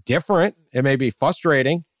be different. It may be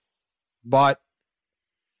frustrating, but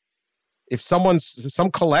if some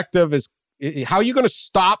collective is, how are you going to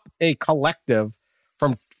stop a collective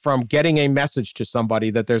from getting a message to somebody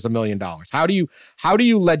that there's $1 million? How do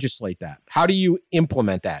you legislate that? How do you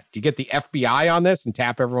implement that? Do you get the FBI on this and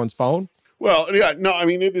tap everyone's phone? Well, yeah, no, I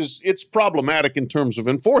mean, it's problematic in terms of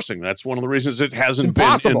enforcing. That's one of the reasons it hasn't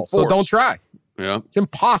been enforced. So don't try. Yeah. It's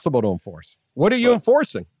impossible to enforce. What are you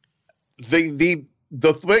enforcing? The thing,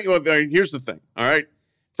 here's the thing, all right?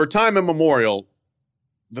 For time immemorial,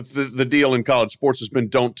 the deal in college sports has been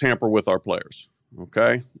don't tamper with our players,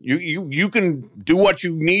 okay? You can do what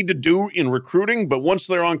you need to do in recruiting, but once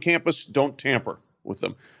they're on campus, don't tamper with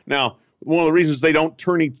them. Now, one of the reasons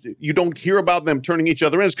you don't hear about them turning each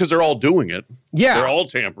other in is because they're all doing it. Yeah. They're all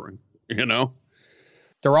tampering,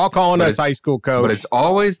 They're all calling us high school coach. But it's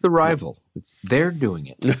always the rival. They're doing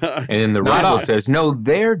it. And then the rival says, no,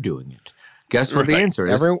 they're doing it. Guess what the answer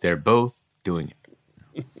is? They're both doing it.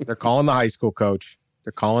 They're calling the high school coach.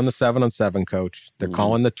 They're calling the 7-on-7 coach. They're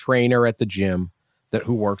calling the trainer at the gym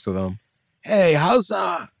who works with them. Hey, how's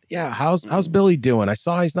Billy doing? I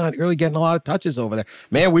saw he's not really getting a lot of touches over there.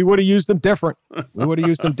 Man, we would have used him different.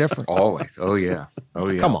 Always. Oh, yeah.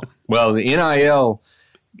 Come on. Well, the NIL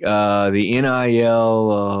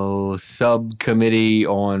subcommittee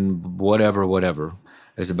on whatever.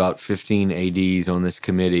 There's about 15 ADs on this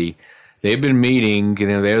committee. they've been meeting.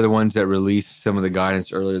 They're the ones that released some of the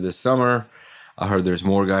guidance earlier this summer. I heard there's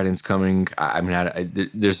more guidance coming.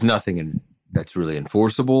 There's nothing that's really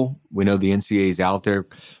enforceable. We know the NCAA is out there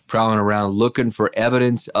prowling around looking for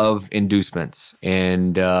evidence of inducements.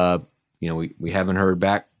 And, we haven't heard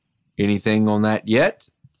back anything on that yet.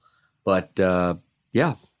 But, I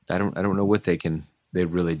don't know what they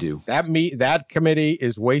really do. That committee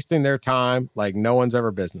is wasting their time like no one's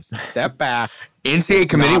ever business. Step back. NCAA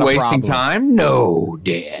committee wasting time? No,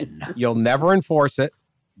 Dan. You'll never enforce it.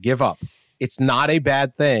 Give up. It's not a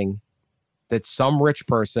bad thing that some rich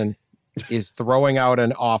person is throwing out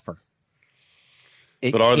an offer.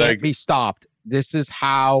 It can't be stopped. This is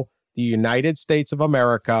how the United States of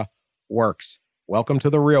America works. Welcome to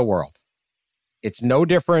the real world. It's no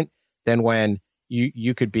different than when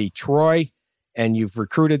you could be Troy and you've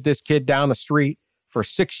recruited this kid down the street for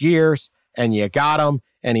 6 years and you got him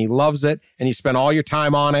and he loves it and you spend all your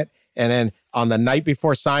time on it. And then on the night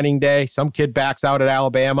before signing day, some kid backs out at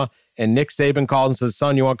Alabama and Nick Saban calls and says,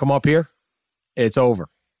 son, you want to come up here? It's over.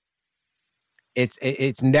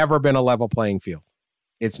 It's never been a level playing field.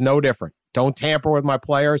 It's no different. Don't tamper with my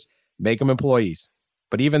players. Make them employees.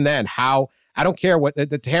 But even then, I don't care what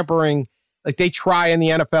the tampering, like they try in the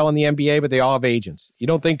NFL and the NBA, but they all have agents. You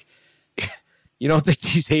don't think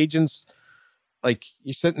these agents, like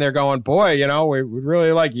you're sitting there going, boy, we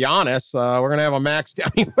really like Giannis. We're going to have a max. I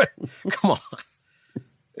mean, come on.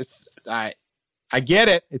 I get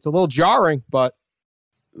it. It's a little jarring, but.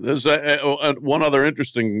 There's one other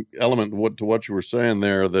interesting element to what you were saying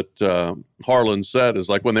there that Harlan said is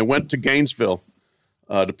like when they went to Gainesville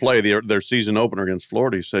to play their season opener against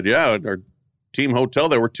Florida, he said, yeah, our team hotel,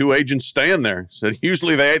 there were 2 agents staying there. He said,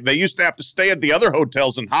 usually they used to have to stay at the other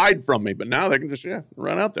hotels and hide from me, but now they can just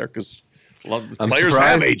run out there because a lot of players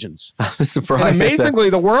have agents. I'm surprised. And amazingly,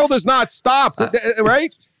 the world has not stopped,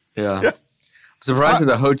 right? Yeah. Surprised at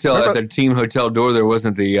the hotel, at their team hotel door, there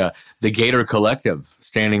wasn't the Gator Collective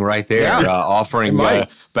standing right there, offering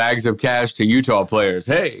bags of cash to Utah players.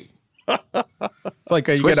 Hey, it's like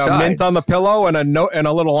you get a mint on the pillow and a note and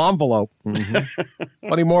a little envelope. Mm-hmm.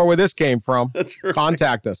 Plenty more where this came from. That's right.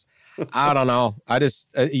 Contact us. I don't know. I just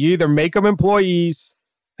you either make them employees,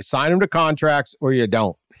 assign them to contracts, or you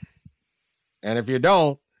don't. And if you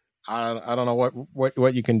don't, I don't know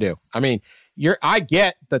what you can do. I mean, I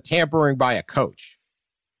get the tampering by a coach.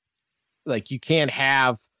 Like you can't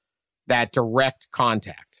have that direct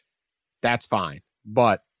contact. That's fine.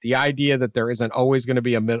 But the idea that there isn't always going to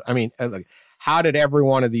be how did every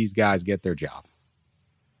one of these guys get their job?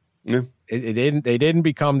 Yeah. They didn't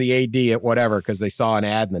become the AD at whatever because they saw an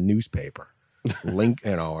ad in the newspaper. Link,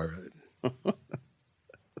 or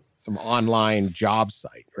some online job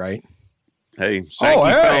site, right? Hey,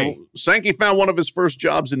 Sankey found one of his first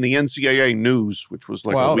jobs in the NCAA News, which was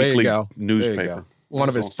like a weekly newspaper. One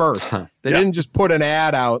of his first. They didn't just put an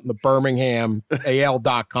ad out in the Birmingham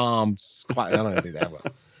AL.com. I don't think that was.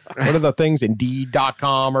 What are the things?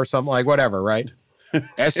 Indeed.com or something like whatever, right?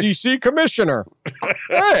 SEC commissioner.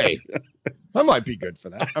 Hey, that might be good for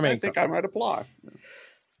that. I mean, I think I might apply.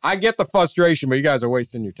 I get the frustration, but you guys are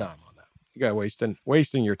wasting your time on that. You guys are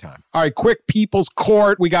wasting your time. All right, quick People's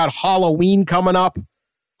Court. We got Halloween coming up.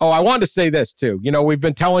 Oh, I wanted to say this too. We've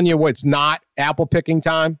been telling you it's not apple picking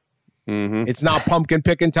time. Mm-hmm. It's not pumpkin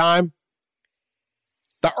picking time.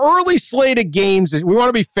 The early slate of games, we want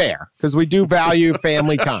to be fair because we do value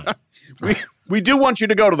family time. We do want you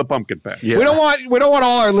to go to the pumpkin patch. Yeah. We don't want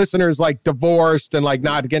all our listeners like divorced and like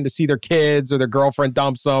not getting to see their kids or their girlfriend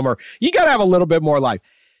dumps them, or you got to have a little bit more life.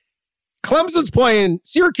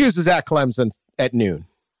 Syracuse is at Clemson at noon.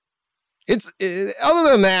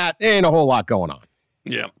 Other than that, there ain't a whole lot going on.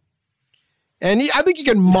 Yeah. And I think you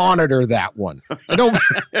can monitor that one.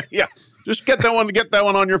 Yeah. Just get that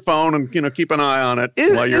one on your phone and keep an eye on it.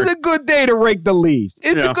 It's a good day to rake the leaves.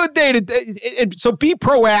 It's a good day so be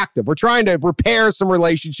proactive. We're trying to repair some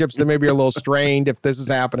relationships that maybe are a little strained if this is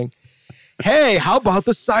happening. Hey, how about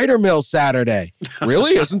the cider mill Saturday?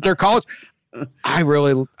 Really? Isn't there college? I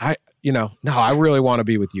really want to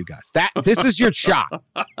be with you guys. This is your shot.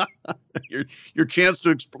 your chance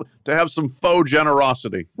to have some faux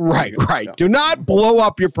generosity. Right. Yeah. Do not blow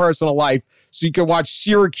up your personal life so you can watch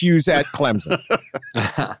Syracuse at Clemson.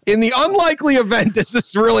 In the unlikely event this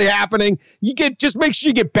is really happening, just make sure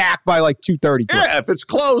you get back by like 2:30. Yeah, if it's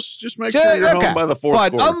close, just make sure you're home by the fourth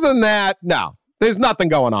quarter. But other than that, no, there's nothing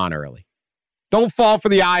going on early. Don't fall for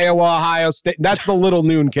the Ohio State. That's the little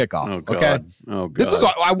noon kickoff. Oh, God. Okay. Oh, God. This is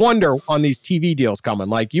what I wonder on these TV deals coming.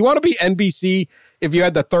 Like, you want to be NBC if you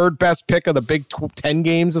had the third best pick of the Big 10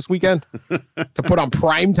 games this weekend to put on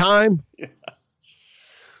prime time? Yeah.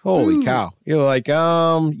 Holy cow. You're like,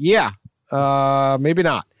 yeah. Maybe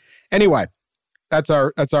not. Anyway, that's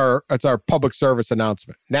our public service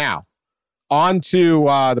announcement. Now, on to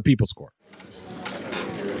the People's Court.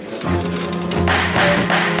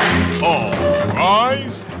 All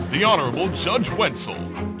rise. The Honorable Judge Wenzel,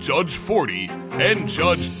 Judge Forty, and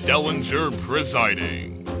Judge Dellinger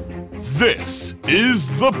presiding. This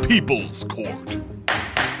is the People's Court.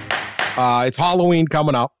 It's Halloween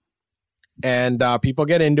coming up, and people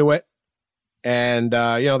get into it. And,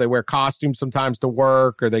 they wear costumes sometimes to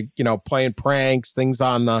work, or they, playing pranks, things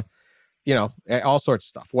on the, all sorts of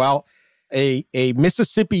stuff. Well, a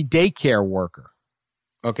Mississippi daycare worker,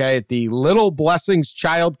 okay, at the Little Blessings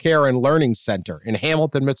Child Care and Learning Center in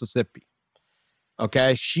Hamilton, Mississippi.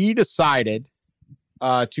 Okay, she decided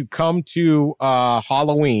to come to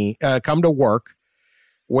come to work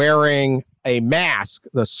wearing a mask,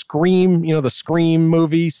 the Scream, the Scream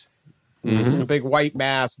movies, the big white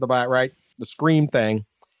mask, right? The Scream thing.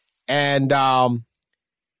 And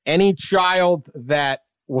any child that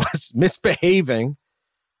was misbehaving,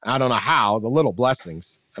 I don't know how, the Little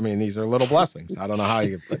Blessings. I mean, these are little blessings. I don't know how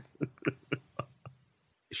you could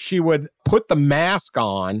she would put the mask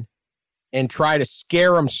on and try to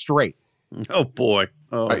scare them straight. Oh, boy.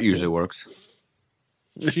 Oh, that usually works.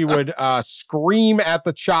 She would scream at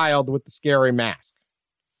the child with the scary mask.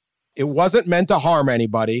 It wasn't meant to harm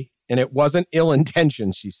anybody, and it wasn't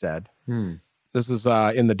ill-intentioned, she said. This is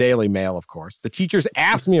in the Daily Mail, of course. The teachers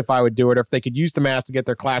asked me if I would do it or if they could use the mask to get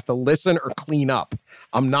their class to listen or clean up.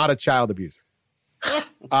 I'm not a child abuser.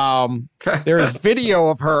 There is video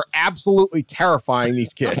of her absolutely terrifying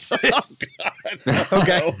these kids.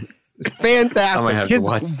 Okay. It's fantastic. Kids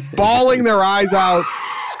bawling their eyes out,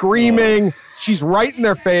 screaming. She's right in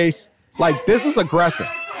their face. Like, this is aggressive.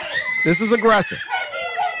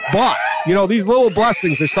 But, these little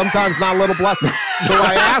blessings are sometimes not little blessings. So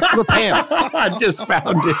I asked the panel. I just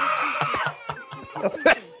found it.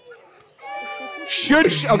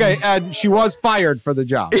 And she was fired for the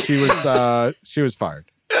job. She was fired.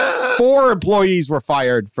 4 employees were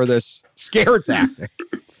fired for this scare tactic.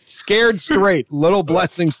 Scared straight, Little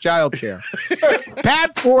Blessings Child Care.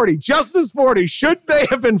 Pat Forty, Justice Forty, should they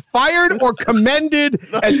have been fired or commended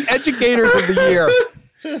as Educators of the Year?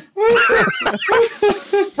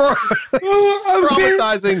 For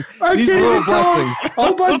traumatizing these little blessings.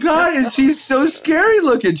 Oh my God, and she's so scary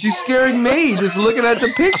looking. She's scaring me just looking at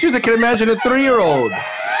the pictures. I can imagine a 3-year-old.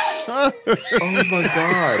 Oh my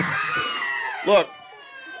God. Look,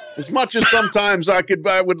 as much as sometimes I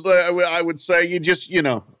would say you just,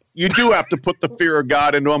 you do have to put the fear of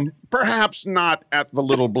God into them. Perhaps not at the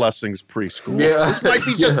Little Blessings preschool. Yeah. This might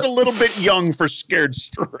be just a little bit young for scared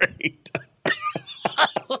straight.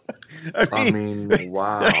 I mean,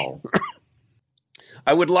 wow.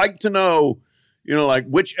 I would like to know,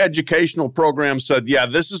 which educational program said, yeah,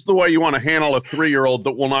 this is the way you want to handle a 3-year-old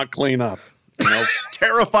that will not clean up.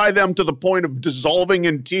 Terrify them to the point of dissolving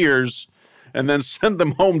in tears and then send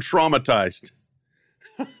them home traumatized.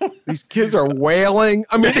 These kids are wailing.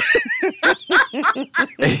 I mean,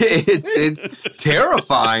 it's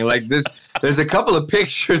terrifying. Like this, there's a couple of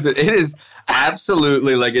pictures that it is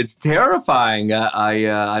absolutely it's terrifying.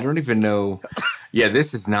 I don't even know. Yeah,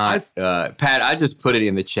 this is not Pat. I just put it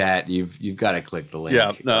in the chat. You've got to click the link.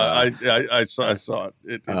 Yeah, I saw it.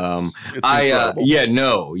 It's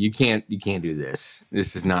no, you can't do this.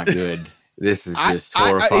 This is not good. This is just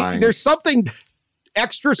horrifying. There's something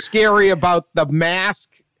extra scary about the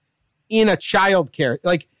mask in a child care.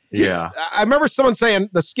 Yeah. I remember someone saying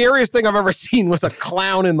the scariest thing I've ever seen was a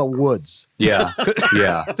clown in the woods. Yeah.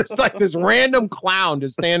 Yeah. Just this random clown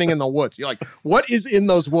just standing in the woods. You're like, what is in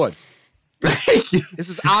those woods? This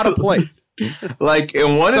is out of place.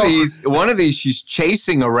 In one of these, she's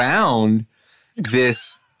chasing around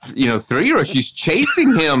this 3-year-old. She's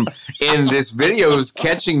chasing him in this video, is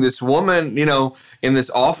catching this woman, in this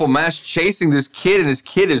awful mask, chasing this kid, and this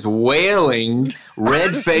kid is wailing,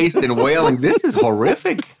 red-faced and wailing. This is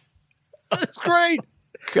horrific. That's great.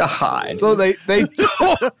 God. So they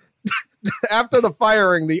told, after the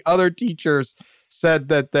firing, the other teachers said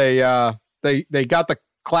that they got the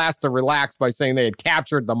class to relax by saying they had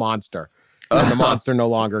captured the monster. And the monster no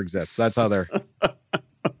longer exists. That's how they're...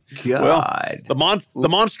 God. Well, the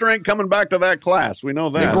monster ain't coming back to that class. We know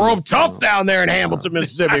that. They grow up tough down there in Hamilton,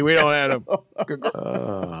 Mississippi. We don't have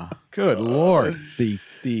them. Good Lord.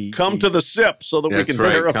 Come to the SIP so that we can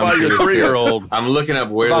verify your 3-year-old. I'm looking up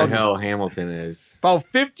where the hell Hamilton is. About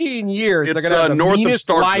 15 years, they're going to have the meanest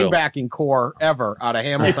linebacking core ever out of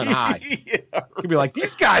Hamilton High. Yeah. You'd be like,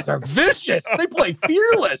 these guys are vicious. They play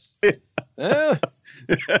fearless.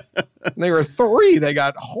 They were 3. They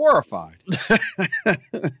got horrified.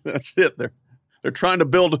 That's it. They're trying to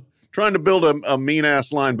build trying to build a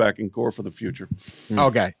mean-ass linebacking core for the future.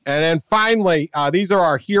 Okay. And then finally, these are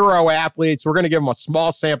our hero athletes. We're going to give them a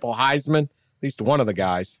small sample Heisman, at least one of the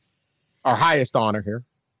guys. Our highest honor here,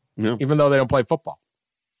 even though they don't play football.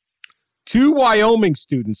 2 Wyoming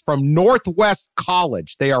students from Northwest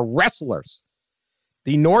College. They are wrestlers.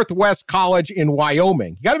 The Northwest College in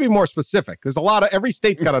Wyoming. You got to be more specific because every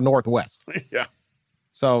state's got a Northwest. Yeah.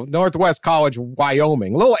 So Northwest College,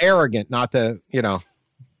 Wyoming. A little arrogant not to,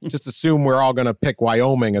 just assume we're all going to pick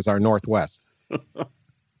Wyoming as our Northwest.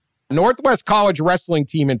 Northwest College wrestling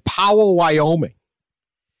team in Powell, Wyoming.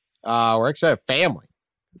 We're actually a family.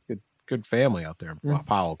 Good family out there in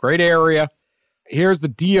Powell. Great area. Here's the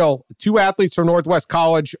deal. 2 athletes from Northwest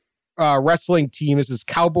College wrestling team. This is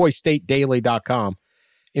CowboyStateDaily.com.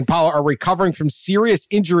 In Powell are recovering from serious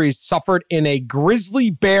injuries suffered in a grizzly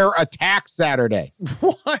bear attack Saturday.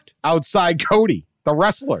 What? Outside Cody, the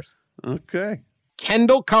wrestlers. Okay.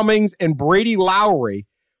 Kendall Cummings and Brady Lowry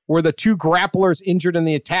were the 2 grapplers injured in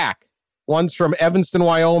the attack. One's from Evanston,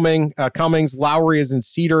 Wyoming. Cummings. Lowry is in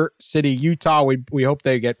Cedar City, Utah. We hope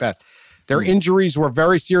they get best. Their injuries were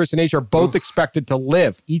very serious in nature, both expected to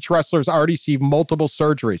live. Each wrestler's already received multiple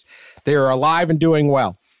surgeries. They are alive and doing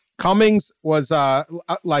well. Cummings was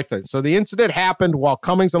lifeless. So the incident happened while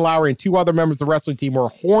Cummings and Lowry and 2 other members of the wrestling team were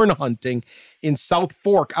horn hunting in South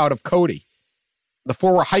Fork out of Cody. The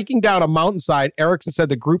 4 were hiking down a mountainside. Erickson said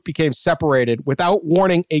the group became separated. Without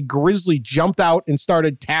warning, a grizzly jumped out and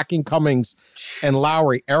started attacking Cummings and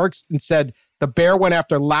Lowry. Erickson said the bear went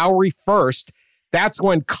after Lowry first. That's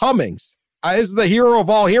when Cummings, is the hero of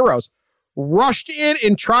all heroes, rushed in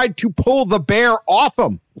and tried to pull the bear off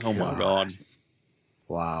him. Oh, my God.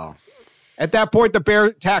 Wow. At that point, the bear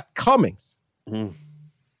attacked Cummings.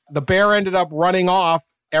 The bear ended up running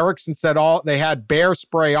off. Erickson said they had bear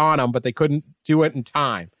spray on them, but they couldn't do it in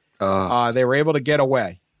time. They were able to get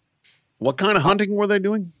away. What kind of hunting were they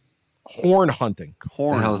doing? Horn hunting.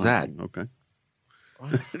 Horn. The hell's that? Okay.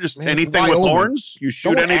 Just anything with horns? You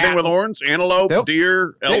shoot anything with horns? Antelope,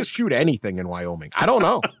 deer, elk? They'll shoot anything in Wyoming. I don't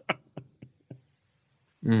know.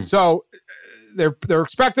 So they're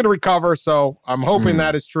expected to recover, so I'm hoping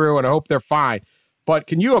that is true, and I hope they're fine. But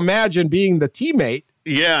can you imagine being the teammate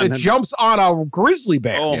that jumps on a grizzly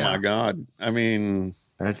bear? Oh, my God. I mean...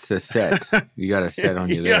 That's a set. You got a set on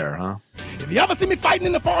you there, huh? If you ever see me fighting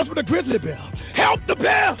in the forest with a grizzly bear, help the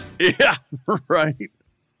bear! Yeah, right.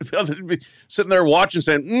 Sitting there watching,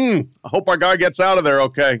 saying, I hope our guy gets out of there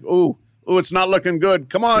okay. Ooh, it's not looking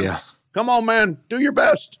good. Come on. Yeah. Come on, man. Do your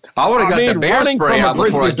best. I would have got the bear spray out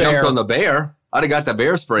before I jumped on the bear. I'd have got the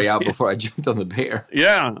bear spray out before I jumped on the bear.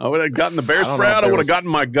 Yeah, I would have gotten the bear spray out. I would have gotten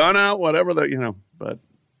my gun out, whatever, but...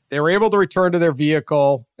 They were able to return to their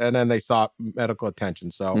vehicle, and then they sought medical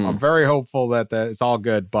attention. So I'm very hopeful that it's all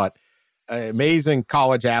good, but amazing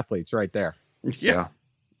college athletes right there. Yeah,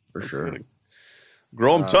 for sure.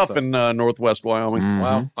 Grow them tough in Northwest Wyoming.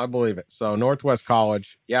 Well, I believe it. So Northwest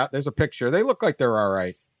College. Yeah, there's a picture. They look like they're all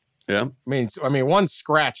right. Yeah. I mean, one's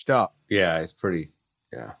scratched up. Yeah, it's pretty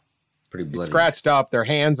bloody. Scratched up. Their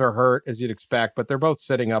hands are hurt, as you'd expect, but they're both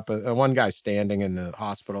sitting up. One guy's standing in the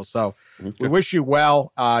hospital. So we wish you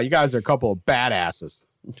well. You guys are a couple of badasses.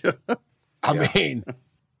 I mean,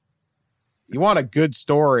 you want a good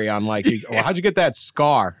story on how'd you get that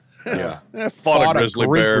scar? Yeah. Fought a grizzly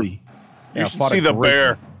bear. You should see the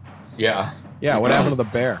bear. Yeah. Yeah, what happened to the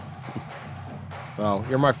bear? So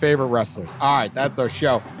you're my favorite wrestlers. All right, that's our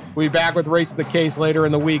show. We'll be back with Race to the Case later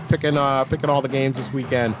in the week, picking all the games this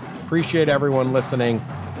weekend. Appreciate everyone listening.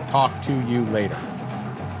 Talk to you later.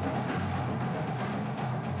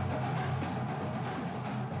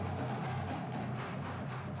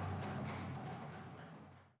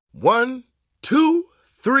 One, 2,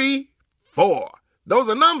 3, 4. Those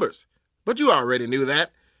are numbers, but you already knew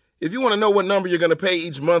that. If you want to know what number you're going to pay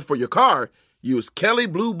each month for your car, use Kelley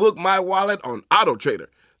Blue Book My Wallet on AutoTrader.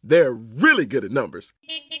 They're really good at numbers.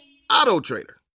 AutoTrader.